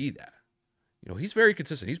need to be that. He's very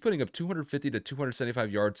consistent. He's putting up 250 to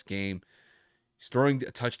 275 yards a game. He's throwing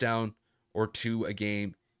a touchdown or two a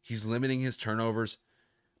game. He's limiting his turnovers.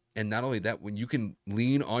 And not only that, when you can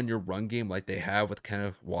lean on your run game like they have with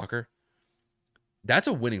Kenneth Walker, that's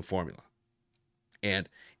a winning formula. And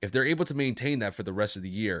if they're able to maintain that for the rest of the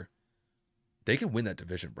year, they can win that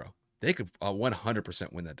division, bro. They could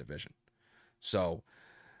 100% win that division. So,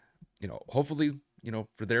 hopefully,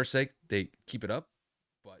 for their sake, they keep it up.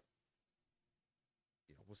 But,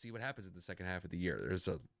 we'll see what happens in the second half of the year. There's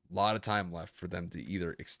a lot of time left for them to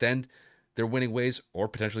either extend their winning ways or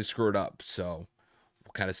potentially screw it up. So,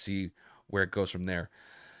 we'll kind of see where it goes from there.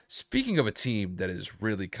 Speaking of a team that is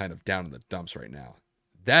really kind of down in the dumps right now,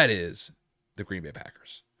 that is the Green Bay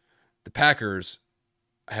Packers. The Packers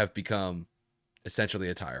have become essentially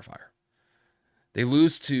a tire fire. They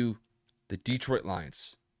lose to the Detroit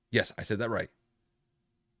Lions. Yes, I said that right.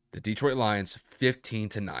 The Detroit Lions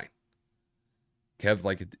 15-9.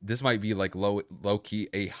 Kev, this might be low key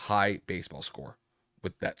a high baseball score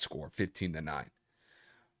with that score, 15-9.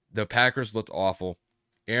 The Packers looked awful.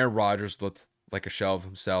 Aaron Rodgers looked like a shell of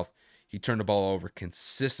himself. He turned the ball over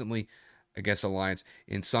consistently against the Lions,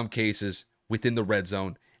 in some cases within the red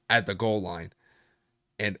zone, at the goal line.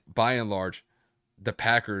 And by and large, the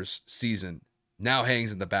Packers' season now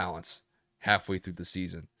hangs in the balance halfway through the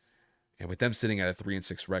season. And with them sitting at a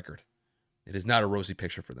 3-6 record, it is not a rosy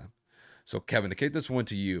picture for them. So, Kevin, to kick this one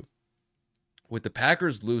to you, with the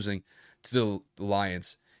Packers losing to the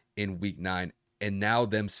Lions in Week 9, and now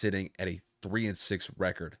them sitting at a 3-6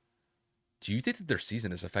 record, do you think that their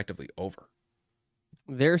season is effectively over?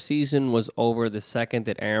 Their season was over the second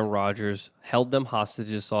that Aaron Rodgers held them hostage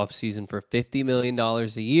this offseason for $50 million a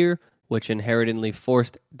year, which inherently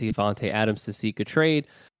forced Davante Adams to seek a trade,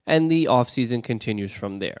 and the offseason continues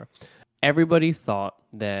from there. Everybody thought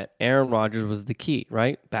that Aaron Rodgers was the key,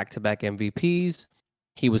 right? Back-to-back MVPs.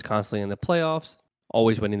 He was constantly in the playoffs,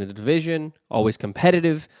 always winning the division, always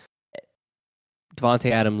competitive.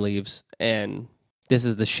 Davante Adams leaves, and this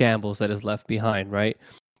is the shambles that is left behind, right?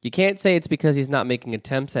 You can't say it's because he's not making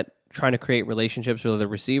attempts at trying to create relationships with other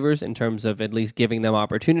receivers in terms of at least giving them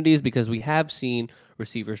opportunities, because we have seen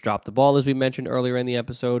receivers drop the ball, as we mentioned earlier in the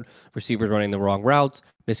episode, receivers running the wrong routes,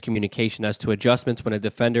 miscommunication as to adjustments when a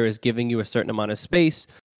defender is giving you a certain amount of space.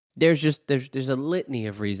 There's a litany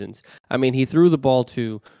of reasons. I mean, he threw the ball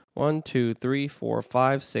to 1, 2, 3, 4,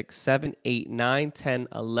 5, 6, 7, 8, 9, 10,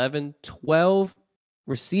 11, 12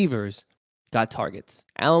 receivers got targets.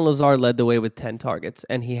 Allen Lazard led the way with 10 targets,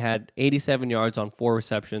 and he had 87 yards on 4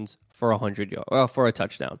 receptions for 100 yards, for a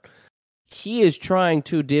touchdown. He is trying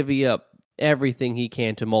to divvy up everything he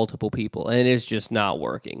can to multiple people, and it's just not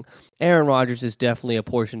working. Aaron Rodgers is definitely a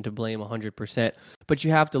portion to blame 100%, but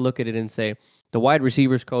you have to look at it and say, the wide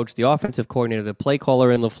receivers coach, the offensive coordinator, the play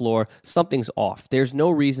caller in the floor, something's off. There's no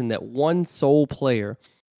reason that one sole player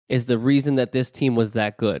is the reason that this team was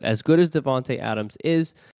that good. As good as Davante Adams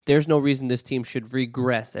is, there's no reason this team should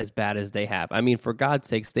regress as bad as they have. I mean, for God's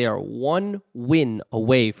sakes, they are one win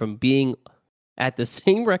away from being at the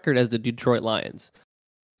same record as the Detroit Lions.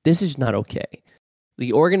 This is not okay.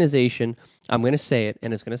 The organization, I'm going to say it,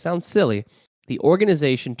 and it's going to sound silly, the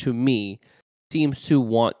organization to me seems to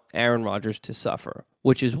want Aaron Rodgers to suffer,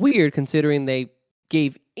 which is weird considering they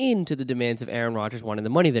gave in to the demands of Aaron Rodgers wanting the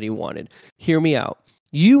money that he wanted. Hear me out.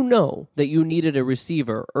 You know that you needed a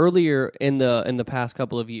receiver earlier in the past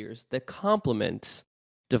couple of years that complements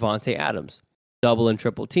Davante Adams. Double and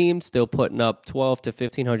triple team, still putting up 12 to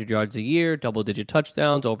 1,500 yards a year, double-digit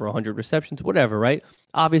touchdowns, over 100 receptions, whatever, right?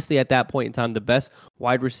 Obviously, at that point in time, the best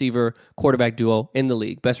wide receiver quarterback duo in the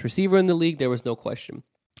league. Best receiver in the league, there was no question.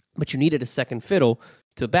 But you needed a second fiddle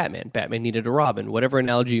to Batman. Batman needed a Robin, whatever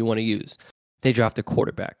analogy you want to use. They drafted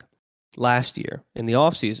quarterback. Last year, in the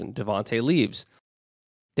offseason, Davante leaves.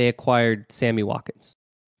 They acquired Sammy Watkins.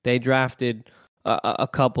 They drafted a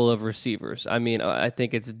couple of receivers. I mean, I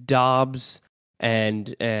think it's Dobbs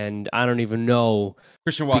and I don't even know.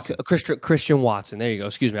 Christian Watson. Christian Watson. There you go.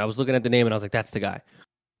 Excuse me. I was looking at the name and I was like, that's the guy.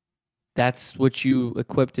 That's what you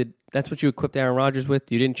equipped Aaron Rodgers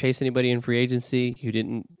with. You didn't chase anybody in free agency. You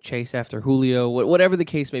didn't chase after Julio. Whatever the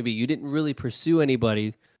case may be, you didn't really pursue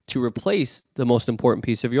anybody to replace the most important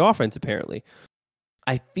piece of your offense, apparently.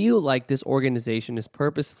 I feel like this organization is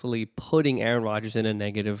purposefully putting Aaron Rodgers in a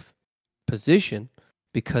negative position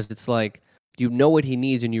because it's like you know what he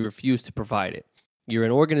needs and you refuse to provide it. You're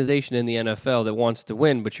an organization in the NFL that wants to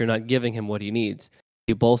win, but you're not giving him what he needs.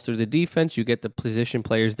 You bolster the defense, you get the position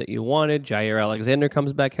players that you wanted. Jair Alexander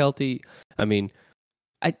comes back healthy. I mean,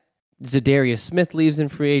 Zadarius Smith leaves in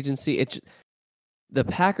free agency. The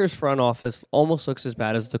Packers front office almost looks as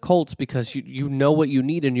bad as the Colts because you know what you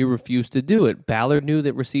need and you refuse to do it. Ballard knew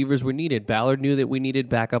that receivers were needed. Ballard knew that we needed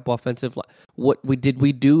backup offensive line. Did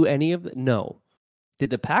we do any of that? No.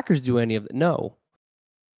 Did the Packers do any of that? No.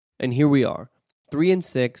 And here we are,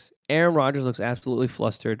 3-6. Aaron Rodgers looks absolutely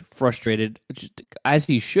flustered, frustrated, as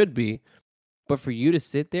he should be. But for you to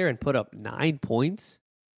sit there and put up 9 points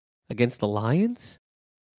against the Lions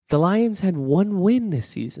had one win this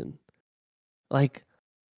season. Like,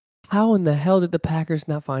 how in the hell did the Packers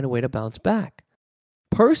not find a way to bounce back?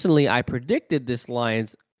 Personally, I predicted this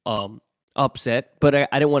Lions upset, but I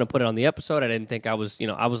didn't want to put it on the episode. I didn't think I was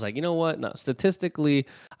like, you know what? No, statistically,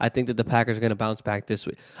 I think that the Packers are going to bounce back this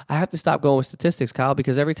week. I have to stop going with statistics, Kyle,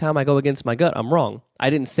 because every time I go against my gut, I'm wrong. I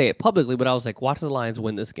didn't say it publicly, but I was like, watch the Lions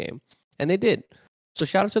win this game. And they did. So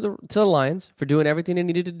shout out to the Lions for doing everything they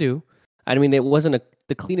needed to do. I mean, it wasn't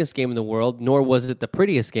the cleanest game in the world, nor was it the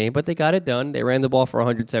prettiest game, but they got it done. They ran the ball for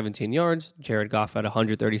 117 yards. Jared Goff had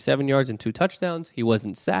 137 yards and 2 touchdowns. He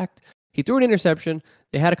wasn't sacked. He threw an interception.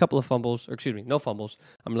 They had a couple of fumbles, no fumbles.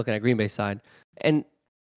 I'm looking at Green Bay's side. And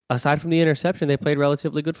aside from the interception, they played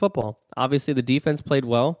relatively good football. Obviously, the defense played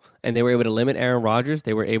well, and they were able to limit Aaron Rodgers.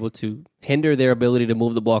 They were able to hinder their ability to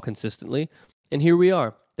move the ball consistently. And here we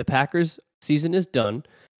are. The Packers' season is done.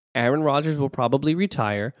 Aaron Rodgers will probably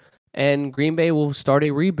retire. And Green Bay will start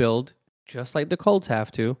a rebuild, just like the Colts have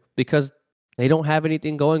to, because they don't have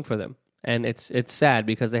anything going for them. And it's sad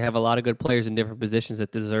because they have a lot of good players in different positions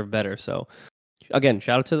that deserve better. So, again,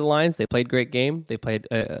 shout out to the Lions. They played a great game. They played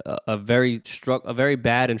a very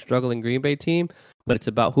bad and struggling Green Bay team. But it's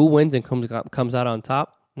about who wins and comes out on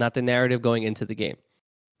top, not the narrative going into the game.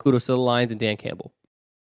 Kudos to the Lions and Dan Campbell.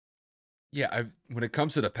 Yeah, when it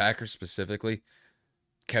comes to the Packers specifically,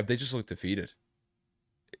 Kev, they just look defeated.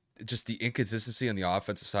 Just the inconsistency on the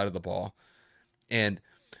offensive side of the ball. And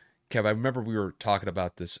Kev, I remember we were talking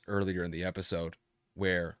about this earlier in the episode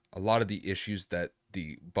where a lot of the issues that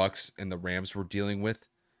the Bucks and the Rams were dealing with,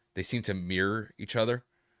 they seem to mirror each other.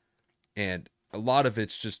 And a lot of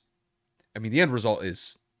it's just, I mean, the end result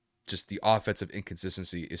is just the offensive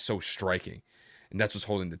inconsistency is so striking. And that's what's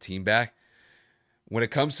holding the team back. When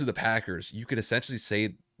it comes to the Packers, you could essentially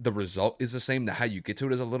say the result is the same. Now, how you get to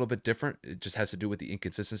it is a little bit different. It just has to do with the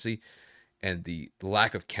inconsistency and the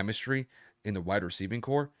lack of chemistry in the wide receiving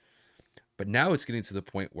core. But now it's getting to the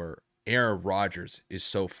point where Aaron Rodgers is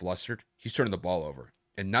so flustered, he's turning the ball over.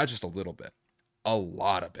 And not just a little bit, a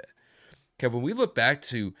lot of it. Okay, when we look back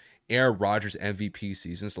to Aaron Rodgers' MVP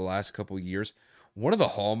seasons the last couple of years, one of the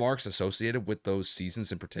hallmarks associated with those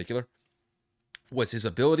seasons in particular was his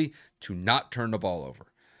ability to not turn the ball over.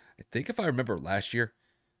 I think if I remember last year,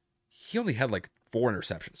 he only had like 4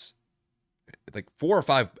 interceptions, like 4 or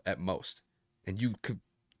 5 at most. And you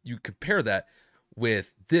compare that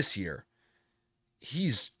with this year,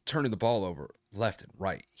 he's turning the ball over left and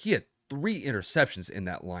right. He had 3 interceptions in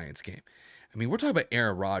that Lions game. I mean, we're talking about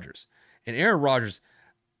Aaron Rodgers. And Aaron Rodgers,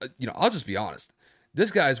 I'll just be honest.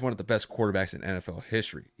 This guy is one of the best quarterbacks in NFL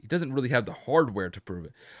history. He doesn't really have the hardware to prove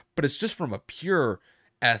it. But it's just from a pure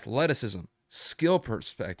athleticism, skill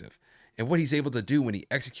perspective, and what he's able to do when he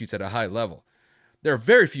executes at a high level. there are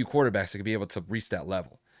very few quarterbacks that can be able to reach that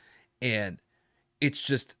level. And it's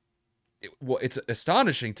just, it's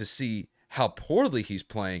astonishing to see how poorly he's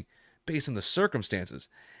playing based on the circumstances.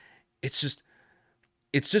 It's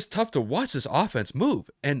just tough to watch this offense move.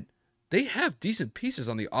 And they have decent pieces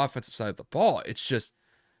on the offensive side of the ball. It's just,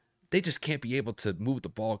 they just can't be able to move the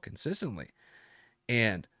ball consistently.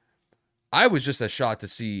 And I was just as shocked to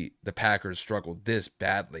see the Packers struggle this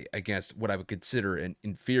badly against what I would consider an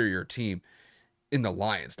inferior team in the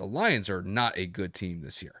Lions. The Lions are not a good team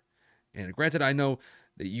this year. And granted, I know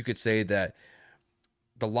that you could say that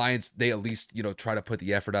the Lions, they at least, try to put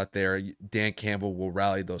the effort out there. Dan Campbell will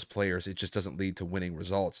rally those players. It just doesn't lead to winning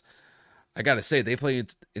results. I got to say, they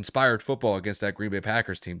played inspired football against that Green Bay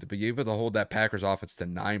Packers team to be able to hold that Packers offense to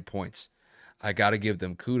 9 points. I got to give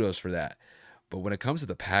them kudos for that. But when it comes to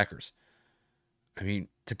the Packers, I mean,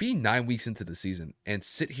 to be 9 weeks into the season and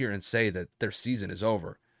sit here and say that their season is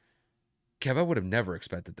over, Kev, I would have never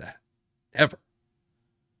expected that. Ever.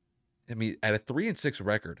 I mean, at a 3-6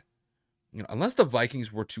 record, unless the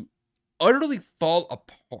Vikings were to utterly fall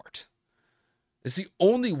apart, it's the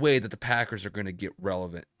only way that the Packers are going to get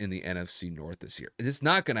relevant in the NFC North this year. It's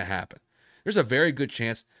not going to happen. There's a very good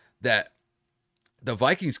chance that the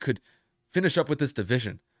Vikings could finish up with this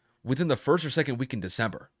division within the first or second week in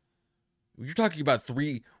December. You're talking about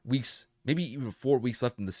 3 weeks, maybe even 4 weeks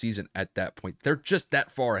left in the season at that point. They're just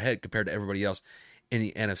that far ahead compared to everybody else in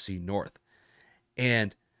the NFC North.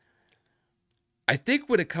 And I think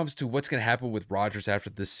when it comes to what's going to happen with Rodgers after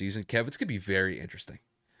this season, Kev, it's going to be very interesting.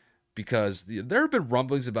 Because there have been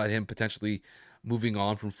rumblings about him potentially moving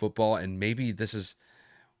on from football, and maybe this is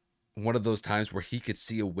one of those times where he could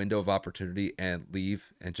see a window of opportunity and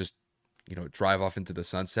leave and just, drive off into the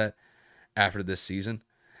sunset after this season.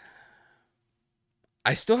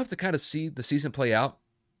 I still have to kind of see the season play out,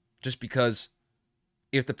 just because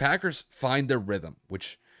if the Packers find their rhythm,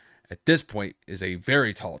 which at this point is a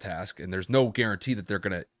very tall task, and there's no guarantee that they're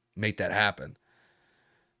going to make that happen,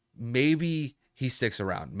 maybe he sticks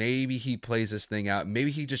around. Maybe he plays this thing out. Maybe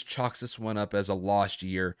he just chalks this one up as a lost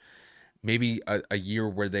year. Maybe a year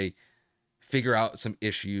where they figure out some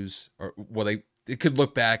issues, or they could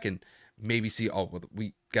look back and maybe see,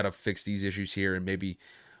 we got to fix these issues here, and maybe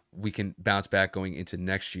we can bounce back going into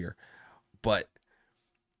next year. But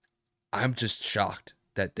I'm just shocked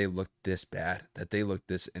that they look this bad, that they look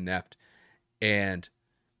this inept. And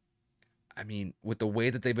I mean, with the way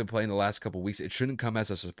that they've been playing the last couple of weeks, it shouldn't come as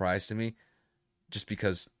a surprise to me, just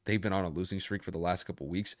because they've been on a losing streak for the last couple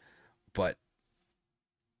of weeks. But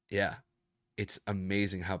yeah, it's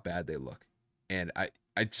amazing how bad they look. And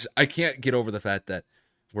I can't get over the fact that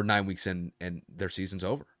we're 9 weeks in and their season's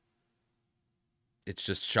over. It's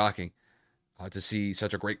just shocking to see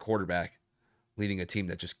such a great quarterback leading a team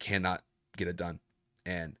that just cannot get it done.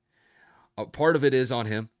 And a part of it is on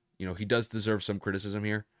him. He does deserve some criticism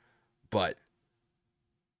here, but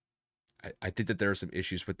I think that there are some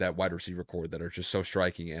issues with that wide receiver core that are just so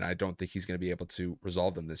striking, and I don't think he's going to be able to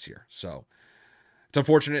resolve them this year. So it's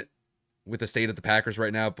unfortunate with the state of the Packers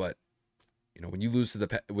right now, but when you lose to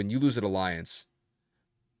the Lions,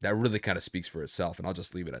 that really kind of speaks for itself, and I'll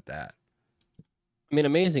just leave it at that. I mean,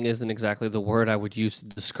 amazing isn't exactly the word I would use to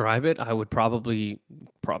describe it. I would probably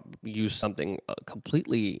use something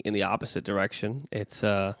completely in the opposite direction. It's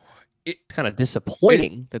kind of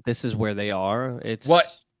disappointing that this is where they are.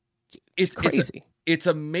 It's crazy. It's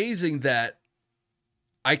amazing that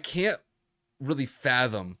I can't really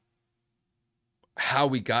fathom how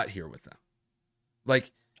we got here with them.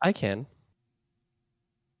 Like, I can.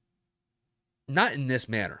 Not in this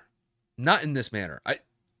manner. Not in this manner.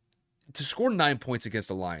 To score 9 points against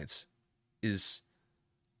the Lions is...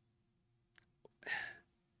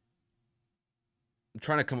 I'm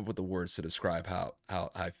trying to come up with the words to describe how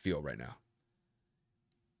I feel right now.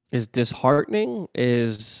 Is disheartening?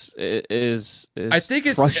 Is I think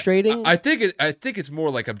it's frustrating? I think it's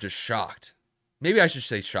more like I'm just shocked. Maybe I should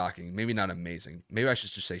say shocking. Maybe not amazing. Maybe I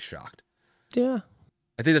should just say shocked. Yeah.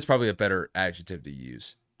 I think that's probably a better adjective to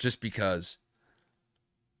use, just because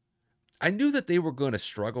I knew that they were going to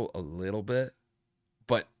struggle a little bit,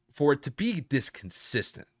 but for it to be this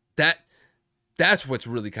consistent, that's what's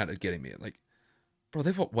really kind of getting me. Like, bro,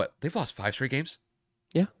 they've lost 5 straight games?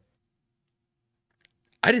 Yeah.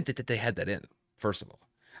 I didn't think that they had that in them, first of all.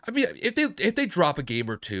 I mean, if they drop a game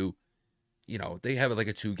or two, they have like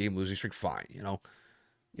a 2-game losing streak, fine,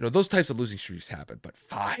 those types of losing streaks happen, but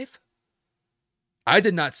 5? I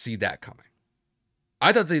did not see that coming.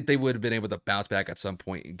 I thought they would have been able to bounce back at some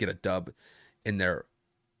point and get a dub in their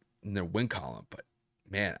win column, but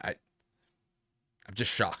man, I'm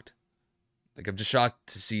just shocked. Like, I'm just shocked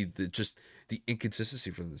to see the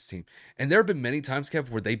inconsistency from this team. And there have been many times,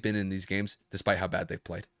 Kev, where they've been in these games despite how bad they've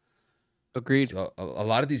played. Agreed. So a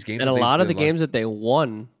lot of these games, and a lot of the games that they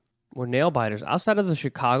won were nail biters. Outside of the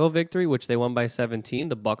Chicago victory, which they won by 17,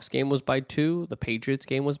 the Bucks game was by 2, the Patriots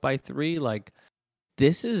game was by 3. Like,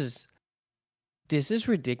 this is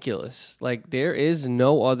ridiculous. Like, there is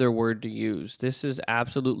no other word to use. This is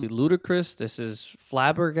absolutely ludicrous. This is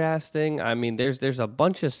flabbergasting. I mean, there's a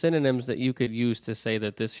bunch of synonyms that you could use to say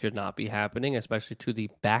that this should not be happening, especially to the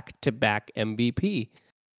back-to-back MVP.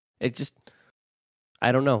 It just,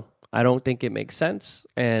 I don't know. I don't think it makes sense,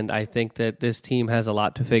 and I think that this team has a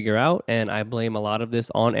lot to figure out, and I blame a lot of this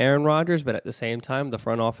on Aaron Rodgers, but at the same time, the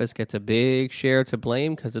front office gets a big share to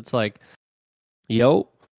blame because it's like, yo,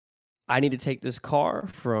 I need to take this car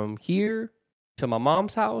from here to my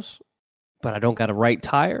mom's house, but I don't got a right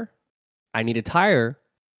tire. I need a tire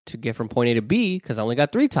to get from point A to B because I only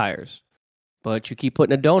got 3 tires, but you keep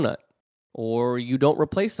putting a donut. Or you don't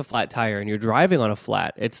replace the flat tire and you're driving on a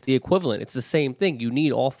flat. It's the equivalent. It's the same thing. You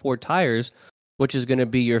need all 4 tires, which is going to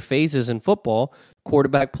be your phases in football.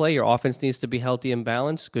 Quarterback play, your offense needs to be healthy and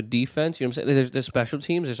balanced. Good defense. You know what I'm saying? There's special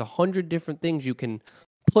teams. There's 100 different things you can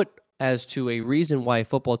put as to a reason why a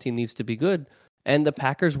football team needs to be good. And the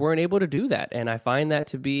Packers weren't able to do that. And I find that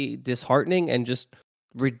to be disheartening and just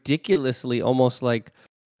ridiculously almost like,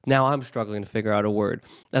 now I'm struggling to figure out a word.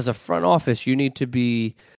 As a front office, you need to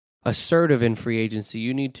be assertive in free agency.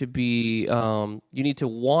 You need to be, you need to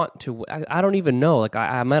want to. I don't even know. Like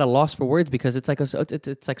I'm at a loss for words because it's like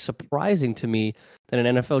it's like surprising to me that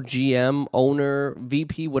an NFL GM, owner,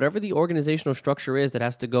 VP, whatever the organizational structure is that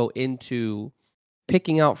has to go into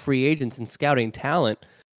picking out free agents and scouting talent,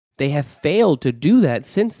 they have failed to do that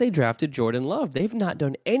since they drafted Jordan Love. They've not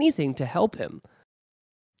done anything to help him.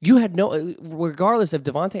 You had no, regardless if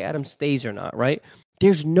Davante Adams stays or not, right?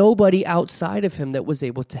 There's nobody outside of him that was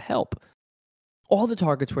able to help. All the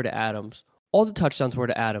targets were to Adams. All the touchdowns were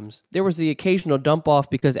to Adams. There was the occasional dump off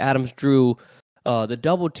because Adams drew the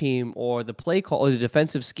double team or the play call or the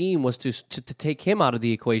defensive scheme was to take him out of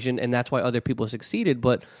the equation, and that's why other people succeeded.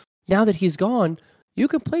 But now that he's gone, you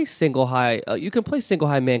can play single high. You can play single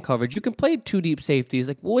high man coverage. You can play 2 deep safeties.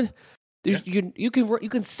 Like what? You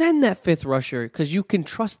can send that 5th rusher because you can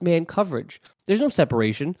trust man coverage. There's no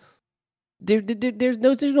separation. There's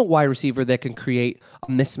no wide receiver that can create a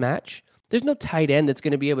mismatch. There's no tight end that's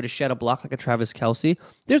going to be able to shed a block like a Travis Kelce.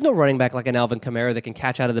 There's no running back like an Alvin Kamara that can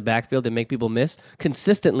catch out of the backfield and make people miss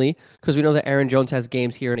consistently because we know that Aaron Jones has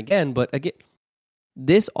games here and again. But again,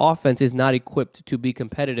 this offense is not equipped to be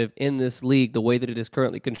competitive in this league the way that it is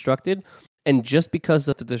currently constructed. And just because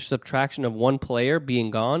of the subtraction of one player being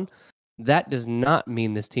gone, that does not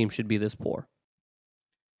mean this team should be this poor.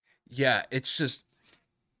 Yeah, it's just,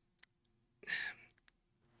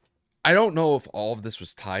 I don't know if all of this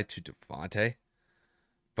was tied to Davante,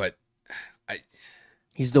 but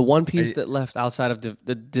he's the one piece that left outside of the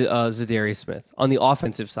Zadarius Smith on the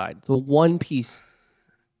offensive side. The one piece.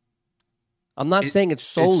 I'm not saying it's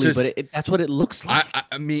solely, but that's what it looks like.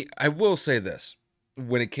 I mean, I will say this.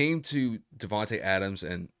 When it came to Davante Adams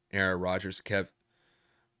and Aaron Rodgers, Kev,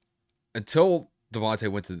 until Davante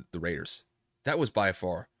went to the Raiders, that was by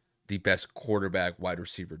far the best quarterback wide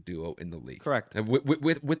receiver duo in the league. Correct. And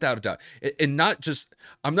without a doubt. And not just,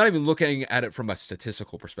 I'm not even looking at it from a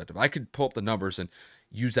statistical perspective. I could pull up the numbers and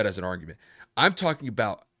use that as an argument. I'm talking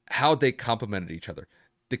about how they complemented each other.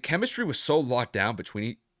 The chemistry was so locked down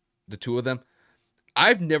between the two of them.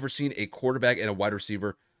 I've never seen a quarterback and a wide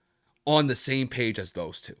receiver on the same page as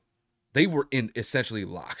those two. They were in essentially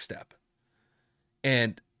lockstep.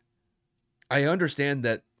 And I understand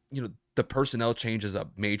that, the personnel change is a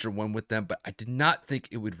major one with them, but I did not think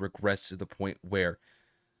it would regress to the point where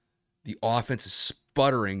the offense is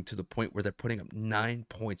sputtering to the point where they're putting up 9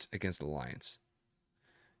 points against the Lions.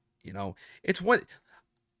 It's what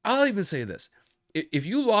I'll even say this. If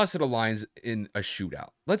you lost to the Lions in a shootout,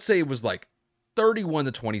 let's say it was like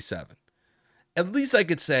 31-27, at least I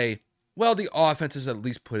could say, well, the offense is at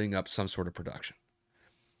least putting up some sort of production.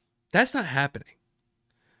 That's not happening.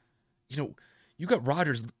 You got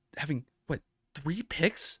Rodgers having, 3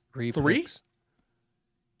 picks? Three?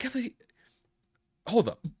 Kevin, hold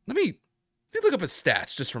up. Let me look up his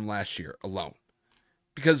stats just from last year alone.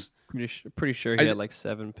 Because pretty sure he had like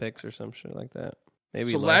 7 picks or some shit like that.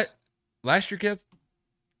 Maybe less. Last year, Kev,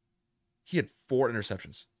 he had 4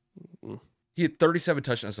 interceptions. Mm-hmm. He had 37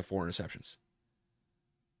 touchdowns to 4 interceptions.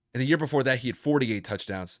 And the year before that, he had 48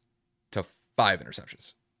 touchdowns to 5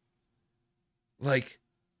 interceptions. Like,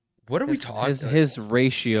 what are we talking about? His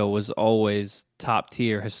ratio was always top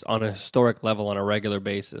tier on a historic level on a regular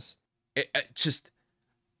basis.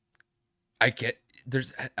 I get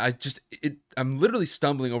I'm literally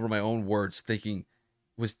stumbling over my own words thinking,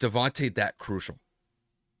 was Devontae that crucial?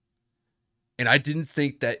 And I didn't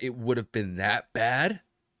think that it would have been that bad.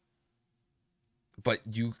 But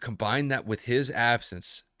you combine that with his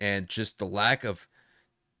absence and just the lack of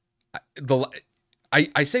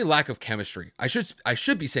I say lack of chemistry. I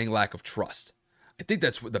should be saying lack of trust. I think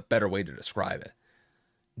that's the better way to describe it.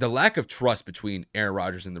 The lack of trust between Aaron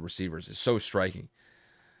Rodgers and the receivers is so striking.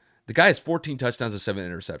 The guy has 14 touchdowns and 7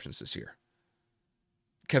 interceptions this year.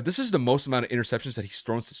 Kev, this is the most amount of interceptions that he's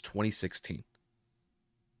thrown since 2016.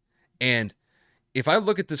 And if I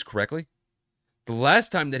look at this correctly, the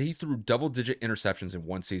last time that he threw double-digit interceptions in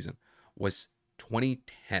one season was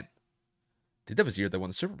 2010. I think that was the year they won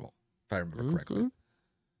the Super Bowl, if I remember correctly.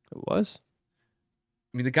 It was.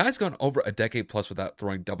 I mean, the guy's gone over a decade plus without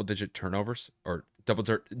throwing double-digit turnovers or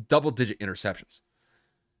double-digit interceptions.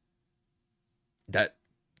 That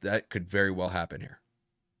could very well happen here,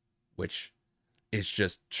 which is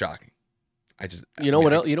just shocking. You know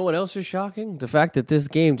what else is shocking? The fact that this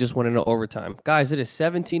game just went into overtime. Guys, it is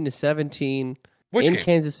 17-17 in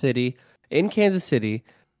Kansas City,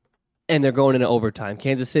 and they're going into overtime.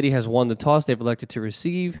 Kansas City has won the toss. They've elected to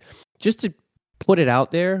receive. Just to put it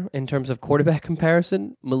out there in terms of quarterback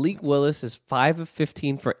comparison, Malik Willis is 5 of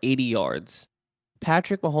 15 for 80 yards.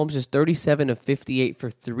 Patrick Mahomes is 37 of 58 for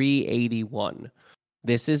 381.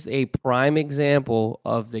 This is a prime example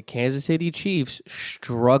of the Kansas City Chiefs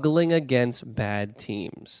struggling against bad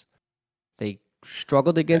teams. They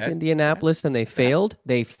struggled against Indianapolis and they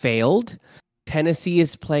failed. Tennessee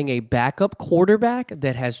is playing a backup quarterback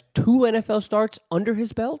that has 2 NFL starts under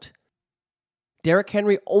his belt. Derrick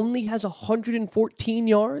Henry only has 114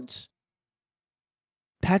 yards.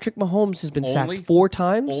 Patrick Mahomes has been sacked 4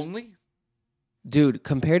 times. Only? Dude,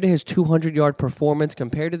 compared to his 200-yard performance,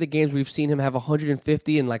 compared to the games we've seen him have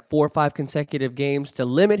 150 in like 4 or 5 consecutive games, to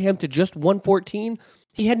limit him to just 114,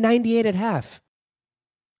 he had 98 at half.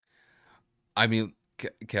 I mean,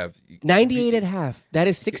 Kev. 98 at half. That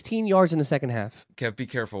is 16 yards in the second half. Kev, be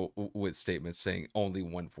careful with statements saying only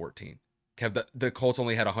 114. Kev, the Colts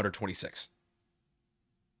only had 126.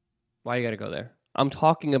 Why you got to go there? I'm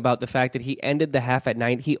talking about the fact that he ended the half at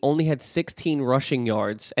 9. He only had 16 rushing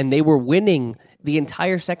yards, and they were winning the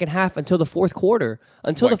entire second half until the fourth quarter,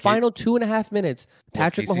 until the final 2.5 minutes.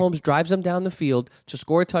 Patrick Mahomes drives them down the field to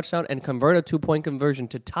score a touchdown and convert a 2-point conversion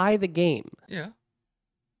to tie the game. Yeah.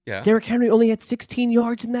 Derrick Henry only had 16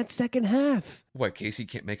 yards in that second half. What, Casey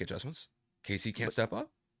can't make adjustments? Casey can't step up?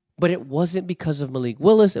 But it wasn't because of Malik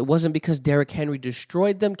Willis. It wasn't because Derrick Henry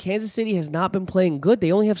destroyed them. Kansas City has not been playing good.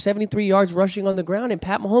 They only have 73 yards rushing on the ground, and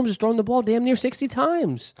Pat Mahomes is throwing the ball damn near 60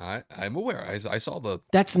 times. I'm aware. I saw the...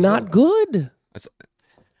 That's not good.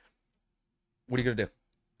 What are you going to do?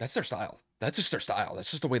 That's their style. That's just their style.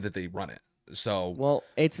 That's just the way that they run it. So... Well,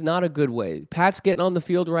 it's not a good way. Pat's getting on the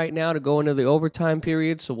field right now to go into the overtime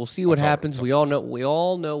period, so we'll see what happens. We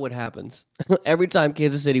all know what happens every time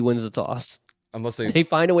Kansas City wins the toss. Unless they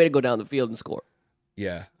find a way to go down the field and score.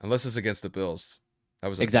 Yeah, unless it's against the Bills. That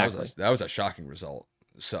was a shocking result.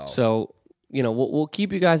 So we'll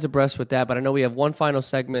keep you guys abreast with that. But I know we have one final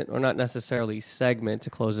segment, or not necessarily segment, to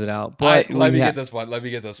close it out. But let me get this one.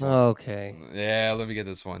 Okay. Yeah, let me get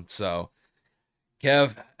this one. So,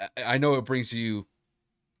 Kev, I know it brings you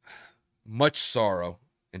much sorrow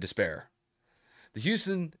and despair. The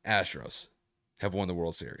Houston Astros have won the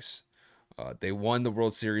World Series. They won the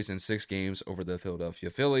World Series in 6 games over the Philadelphia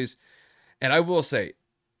Phillies. And I will say,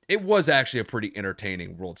 it was actually a pretty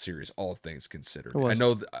entertaining World Series, all things considered.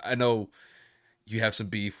 I know you have some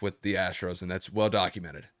beef with the Astros, and that's well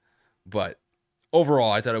documented. But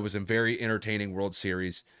overall, I thought it was a very entertaining World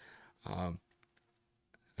Series. I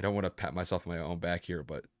don't want to pat myself on my own back here,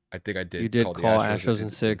 but I think I did. You did call the Astros in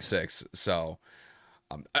 6. So,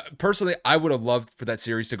 personally, I would have loved for that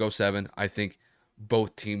series to go 7. I think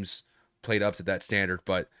both teams played up to that standard,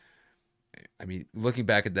 but I mean, looking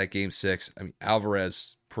back at that game 6, I mean,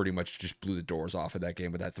 Alvarez pretty much just blew the doors off of that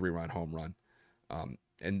game with that 3-run home run.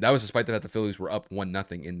 And that was despite the fact the Phillies were up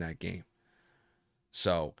 1-0 in that game.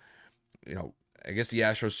 So, I guess the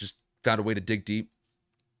Astros just found a way to dig deep,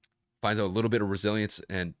 find a little bit of resilience,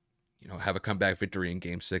 and, have a comeback victory in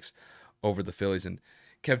game 6 over the Phillies. And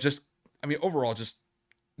Kev, overall, just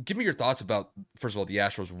give me your thoughts about, first of all, the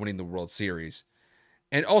Astros winning the World Series.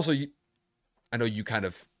 And also, I know you kind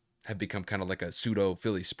of have become kind of like a pseudo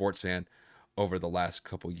Philly sports fan over the last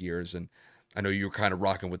couple years, and I know you were kind of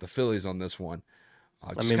rocking with the Phillies on this one.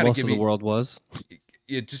 Most of the world was.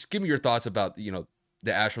 Just give me your thoughts about the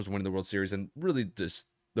Astros winning the World Series and really just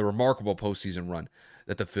the remarkable postseason run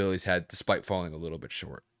that the Phillies had, despite falling a little bit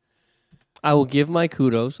short. I will give my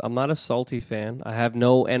kudos. I'm not a salty fan. I have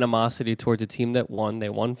no animosity towards a team that won. They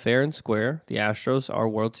won fair and square. The Astros are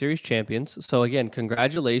World Series champions. So again,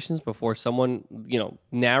 congratulations before someone,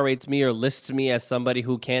 narrates me or lists me as somebody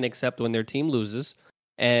who can't accept when their team loses.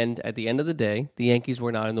 And at the end of the day, the Yankees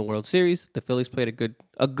were not in the World Series. The Phillies played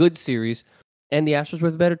a good series, and the Astros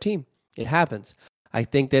were the better team. It happens. I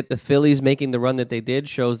think that the Phillies making the run that they did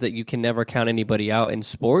shows that you can never count anybody out in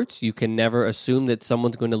sports. You can never assume that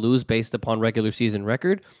someone's going to lose based upon regular season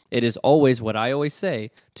record. It is always what I always say,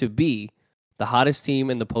 to be the hottest team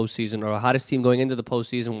in the postseason or the hottest team going into the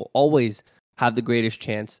postseason will always have the greatest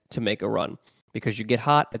chance to make a run because you get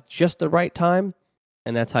hot at just the right time,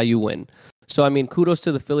 and that's how you win. So, I mean, kudos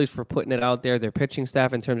to the Phillies for putting it out there. Their pitching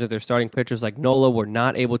staff, in terms of their starting pitchers like Nola, were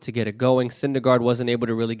not able to get it going. Syndergaard wasn't able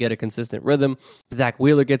to really get a consistent rhythm. Zach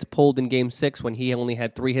Wheeler gets pulled in Game 6 when he only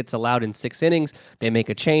had 3 hits allowed in 6 innings. They make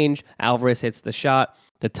a change. Alvarez hits the shot.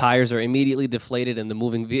 The tires are immediately deflated in the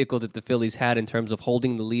moving vehicle that the Phillies had in terms of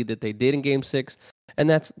holding the lead that they did in Game 6. And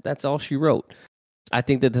that's all she wrote. I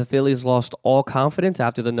think that the Phillies lost all confidence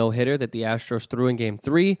after the no-hitter that the Astros threw in Game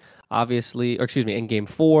 3. In Game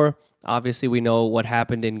 4. Obviously, we know what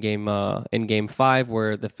happened in Game 5,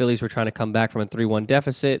 where the Phillies were trying to come back from a 3-1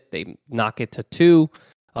 deficit. They knock it to 2.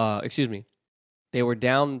 They were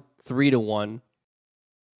down 3-1.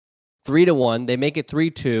 3-1. They make it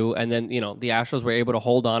 3-2, and then the Astros were able to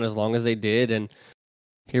hold on as long as they did, and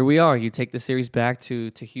here we are. You take the series back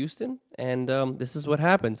to Houston, and this is what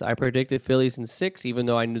happens. I predicted Phillies in 6, even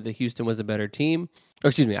though I knew that Houston was a better team.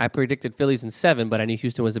 I predicted Phillies in 7, but I knew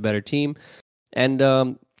Houston was a better team. And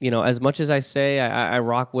as much as I say I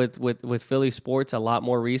rock with Philly sports a lot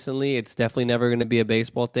more recently, it's definitely never going to be a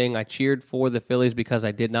baseball thing. I cheered for the Phillies because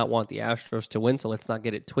I did not want the Astros to win, so let's not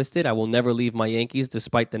get it twisted. I will never leave my Yankees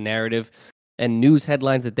despite the narrative and news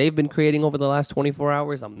headlines that they've been creating over the last 24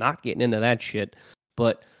 hours. I'm not getting into that shit.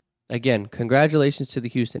 But again, congratulations to the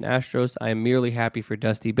Houston Astros. I am merely happy for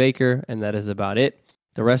Dusty Baker, and that is about it.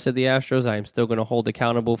 The rest of the Astros, I am still going to hold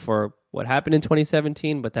accountable for what happened in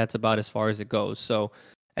 2017, but that's about as far as it goes. So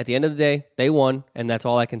at the end of the day, they won, and that's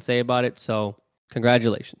all I can say about it. So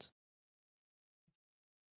congratulations.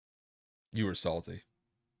 You were salty.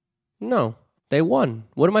 No, they won.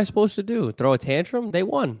 What am I supposed to do? Throw a tantrum? They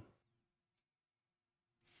won.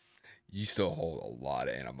 You still hold a lot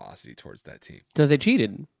of animosity towards that team. Because they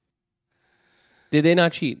cheated. Did they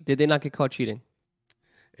not cheat? Did they not get caught cheating?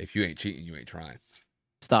 If you ain't cheating, you ain't trying.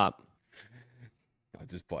 Stop. I'm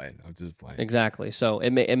just playing. Exactly. So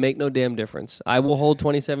it make no damn difference. I will hold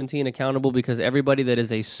 2017 accountable because everybody that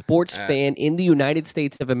is a sports fan in the United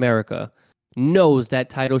States of America knows that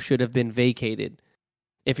title should have been vacated.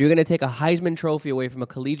 If you're going to take a Heisman Trophy away from a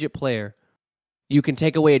collegiate player, you can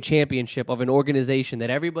take away a championship of an organization that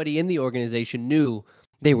everybody in the organization knew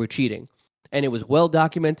they were cheating. And it was well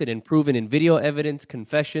documented and proven in video evidence,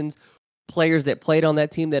 confessions, players that played on that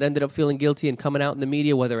team that ended up feeling guilty and coming out in the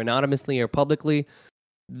media, whether anonymously or publicly.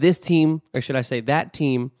 This team, or should I say that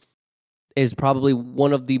team, is probably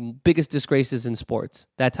one of the biggest disgraces in sports.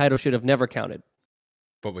 That title should have never counted.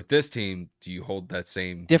 But with this team, do you hold that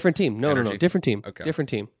same different team? No. Different team. Okay. Different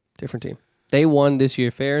team. They won this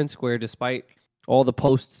year fair and square despite all the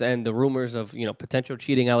posts and the rumors of, potential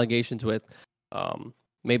cheating allegations with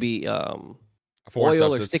maybe oil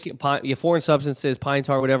or foreign substances, pine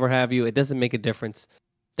tar, whatever have you. It doesn't make a difference.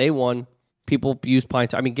 They won. People use pine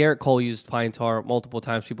tar. I mean, Garrett Cole used pine tar multiple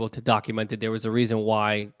times. People documented there was a reason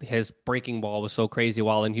why his breaking ball was so crazy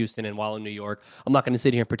while in Houston and while in New York. I'm not going to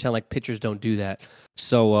sit here and pretend like pitchers don't do that.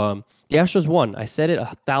 So the Astros won. I said it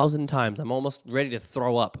 1,000 times. I'm almost ready to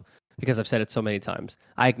throw up because I've said it so many times.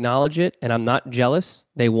 I acknowledge it, and I'm not jealous.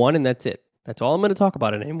 They won, and that's it. That's all I'm going to talk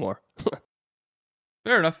about it anymore.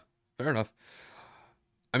 Fair enough.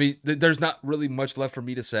 I mean, there's not really much left for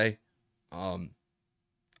me to say.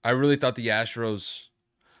 I really thought the Astros,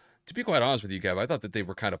 to be quite honest with you, Gav, I thought that they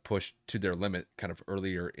were kind of pushed to their limit kind of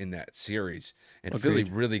earlier in that series. And Agreed. Philly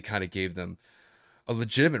really kind of gave them a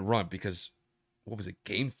legitimate run because, what was it,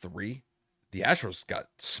 Game 3? The Astros got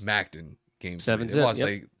smacked in Game 3.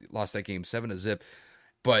 They lost that game 7-0.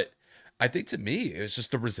 But I think to me, it was just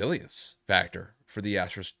the resilience factor for the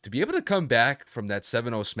Astros. To be able to come back from that 7-0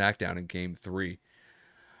 smackdown in Game 3,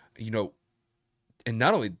 and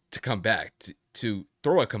not only to come back, to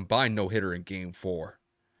throw a combined no-hitter in Game 4.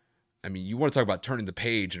 I mean, you want to talk about turning the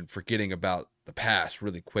page and forgetting about the past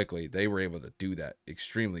really quickly. They were able to do that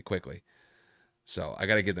extremely quickly. So I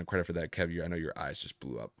got to give them credit for that, Kev. I know your eyes just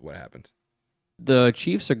blew up. What happened? The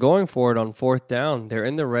Chiefs are going for it on 4th down. They're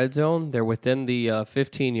in the red zone. They're within the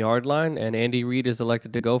 15-yard line, and Andy Reid is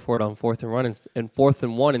elected to go for it on 4th and 4th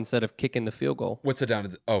and 1 instead of kicking the field goal. What's it down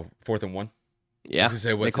to? 4th and 1? Yeah,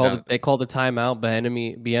 they called the timeout.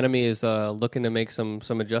 Bieniemy is looking to make some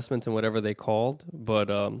adjustments in whatever they called, but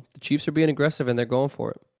the Chiefs are being aggressive and they're going for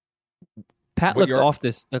it. Pat looked off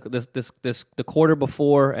the quarter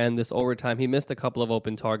before and this overtime. He missed a couple of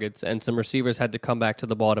open targets, and some receivers had to come back to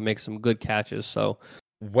the ball to make some good catches. So,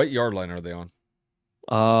 what yard line are they on?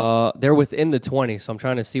 They're within the 20, so I'm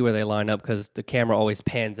trying to see where they line up because the camera always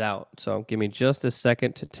pans out. So, give me just a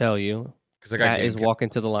second to tell you. Because Pat is walking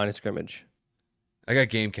to the line of scrimmage. I got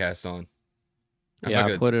Gamecast on.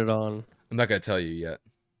 I put it on. I'm not going to tell you yet.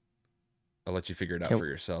 I'll let you figure it out for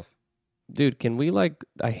yourself. Dude, can we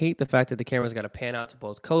I hate the fact that the camera's got to pan out to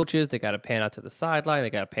both coaches. They got to pan out to the sideline. They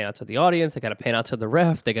got to pan out to the audience. They got to pan out to the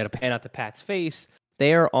ref. They got to pan out to Pat's face.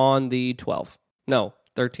 They're on the 12. No,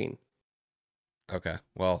 13. Okay.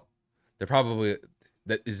 Well, they're probably...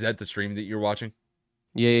 Is that the stream that you're watching?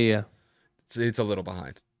 Yeah. It's a little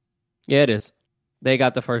behind. Yeah, it is. They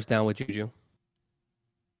got the first down with Juju.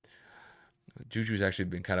 Juju's actually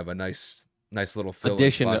been kind of a nice little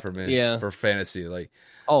fill-in spot for me for fantasy. You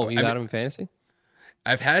got him in fantasy?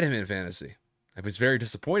 I've had him in fantasy. I was very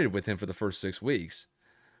disappointed with him for the first 6 weeks.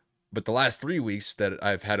 But the last 3 weeks that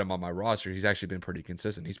I've had him on my roster, he's actually been pretty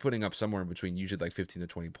consistent. He's putting up somewhere in between usually 15 to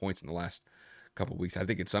 20 points in the last couple of weeks. I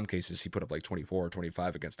think in some cases he put up 24 or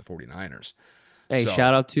 25 against the 49ers. Hey,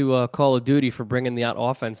 shout out to Call of Duty for bringing the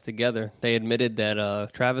offense together. They admitted that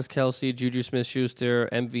Travis Kelce, Juju Smith-Schuster,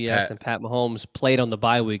 MVS, and Pat Mahomes played on the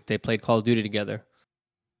bye week. They played Call of Duty together.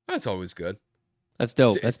 That's always good. That's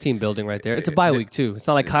dope. That's team building right there. It's a bye week, too. It's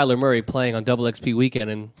not like Kyler Murray playing on double XP weekend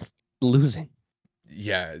and losing.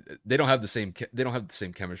 Yeah, they don't have the same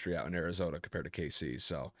chemistry out in Arizona compared to KC,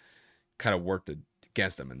 so kind of worked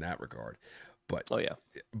against them in that regard. But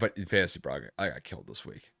but in fantasy, bro, I got killed this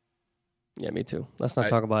week. Yeah, me too. Let's not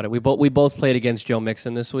talk about it. We both played against Joe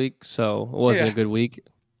Mixon this week, so it wasn't a good week.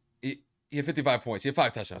 He had 55 points. He had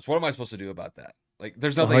 5 touchdowns. What am I supposed to do about that?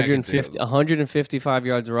 There's nothing I can do. 155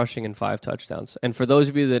 yards rushing and 5 touchdowns. And for those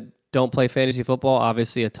of you that don't play fantasy football,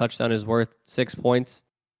 obviously a touchdown is worth 6 points.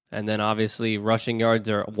 And then obviously rushing yards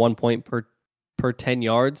are 1 point per 10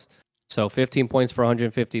 yards. So 15 points for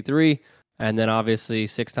 153. And then obviously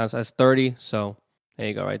 6 times, that's 30. So there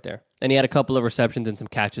you go right there. And he had a couple of receptions and some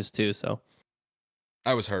catches too. So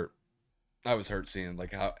I was hurt seeing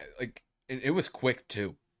how it was quick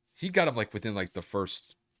too. He got him within the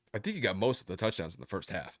first. I think he got most of the touchdowns in the first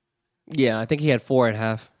half. Yeah, I think he had 4 at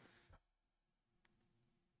half.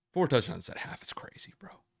 4 touchdowns at half is crazy, bro.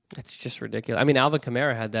 It's just ridiculous. I mean, Alvin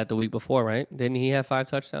Kamara had that the week before, right? Didn't he have 5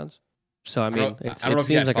 touchdowns? So I mean, it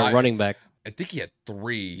seems like 5. A running back. I think he had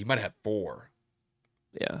 3. He might have had 4.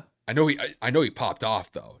 Yeah. I know he popped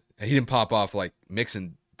off though. He didn't pop off like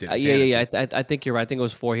Mixon did. Yeah. I think you're right. I think it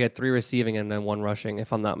was 4. He had 3 receiving and then 1 rushing,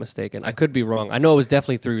 if I'm not mistaken. I could be wrong. I know it was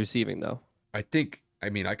definitely 3 receiving though. I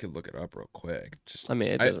could look it up real quick. It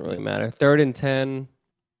doesn't really matter. 3rd and 10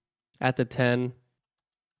 at the 10.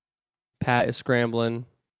 Pat is scrambling.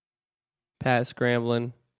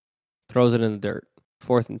 Throws it in the dirt.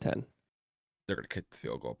 4th and 10. They're going to kick the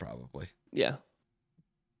field goal probably. Yeah.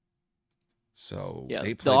 So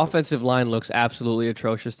the offensive line looks absolutely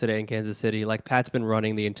atrocious today in Kansas City. Pat's been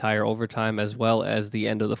running the entire overtime as well as the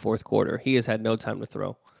end of the 4th quarter. He has had no time to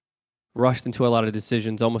throw. Rushed into a lot of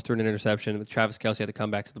decisions, almost threw an interception. But Travis Kelce had to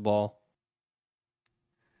come back to the ball.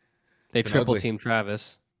 They triple team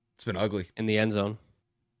Travis. It's been ugly in the end zone.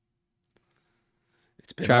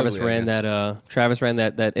 Travis ran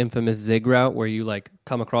that infamous zig route where you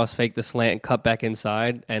come across, fake the slant, and cut back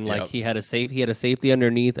inside, and he had a safety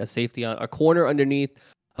underneath, a corner underneath,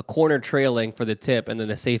 a corner trailing for the tip, and then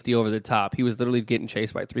the safety over the top. He was literally getting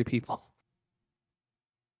chased by 3 people.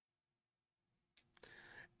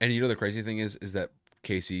 And the crazy thing is that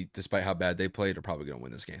KC, despite how bad they played, are probably going to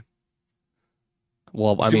win this game.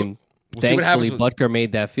 Well, thankfully Butker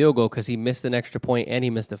made that field goal because he missed an extra point and he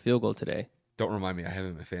missed a field goal today. Don't remind me. I have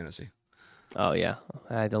him in fantasy. Oh, yeah.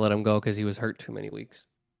 I had to let him go because he was hurt too many weeks.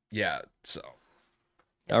 Yeah, so.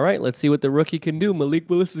 All right, let's see what the rookie can do. Malik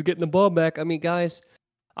Willis is getting the ball back. I mean, guys,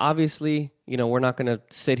 obviously, we're not going to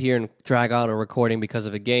sit here and drag out a recording because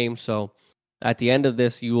of a game. So at the end of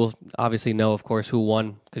this, you will obviously know, of course, who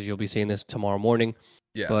won because you'll be seeing this tomorrow morning.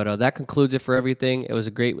 Yeah. But that concludes it for everything. It was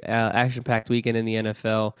a great action-packed weekend in the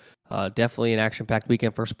NFL. Definitely an action-packed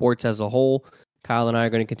weekend for sports as a whole. Kyle and I are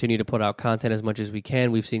going to continue to put out content as much as we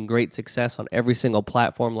can. We've seen great success on every single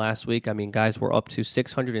platform last week. I mean, guys, we're up to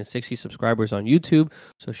 660 subscribers on YouTube.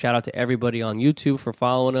 So shout out to everybody on YouTube for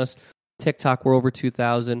following us. TikTok, we're over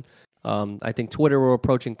 2,000. I think Twitter, we're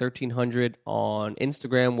approaching 1,300. On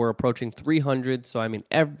Instagram, we're approaching 300. So, I mean,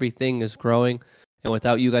 everything is growing. And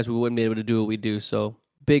without you guys, we wouldn't be able to do what we do. So,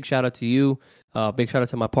 big shout out to you. Big shout out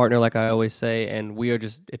to my partner, like I always say. And we are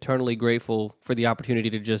just eternally grateful for the opportunity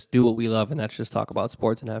to just do what we love. And that's just talk about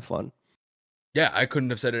sports and have fun. Yeah, I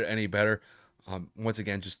couldn't have said it any better. Once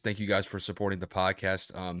again, just thank you guys for supporting the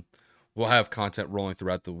podcast. We'll have content rolling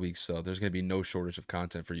throughout the week, so there's going to be no shortage of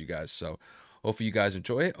content for you guys. So hopefully you guys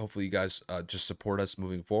enjoy it. Hopefully you guys just support us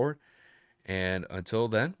moving forward. And until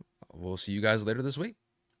then, we'll see you guys later this week.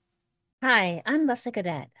 Hi, I'm Lessa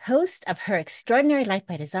Gadet, host of Her Extraordinary Life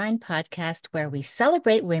by Design podcast, where we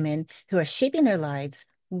celebrate women who are shaping their lives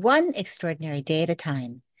one extraordinary day at a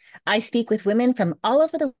time. I speak with women from all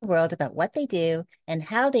over the world about what they do and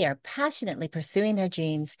how they are passionately pursuing their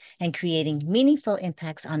dreams and creating meaningful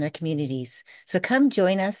impacts on their communities. So come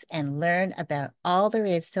join us and learn about all there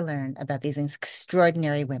is to learn about these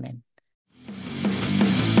extraordinary women.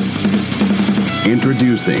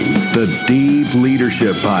 Introducing the Deep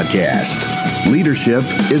Leadership Podcast. Leadership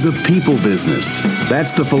is a people business.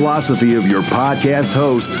 That's the philosophy of your podcast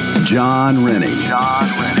host, John Rennie.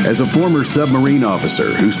 As a former submarine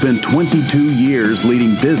officer who spent 22 years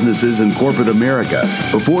leading businesses in corporate America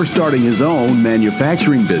before starting his own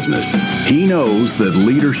manufacturing business, he knows that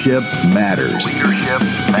leadership matters.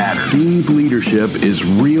 Deep Leadership is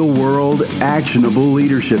real-world, actionable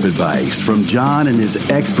leadership advice from John and his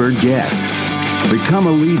expert guests. Become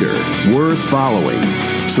a leader worth following.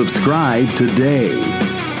 Subscribe today.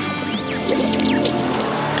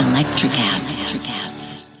 Electricast.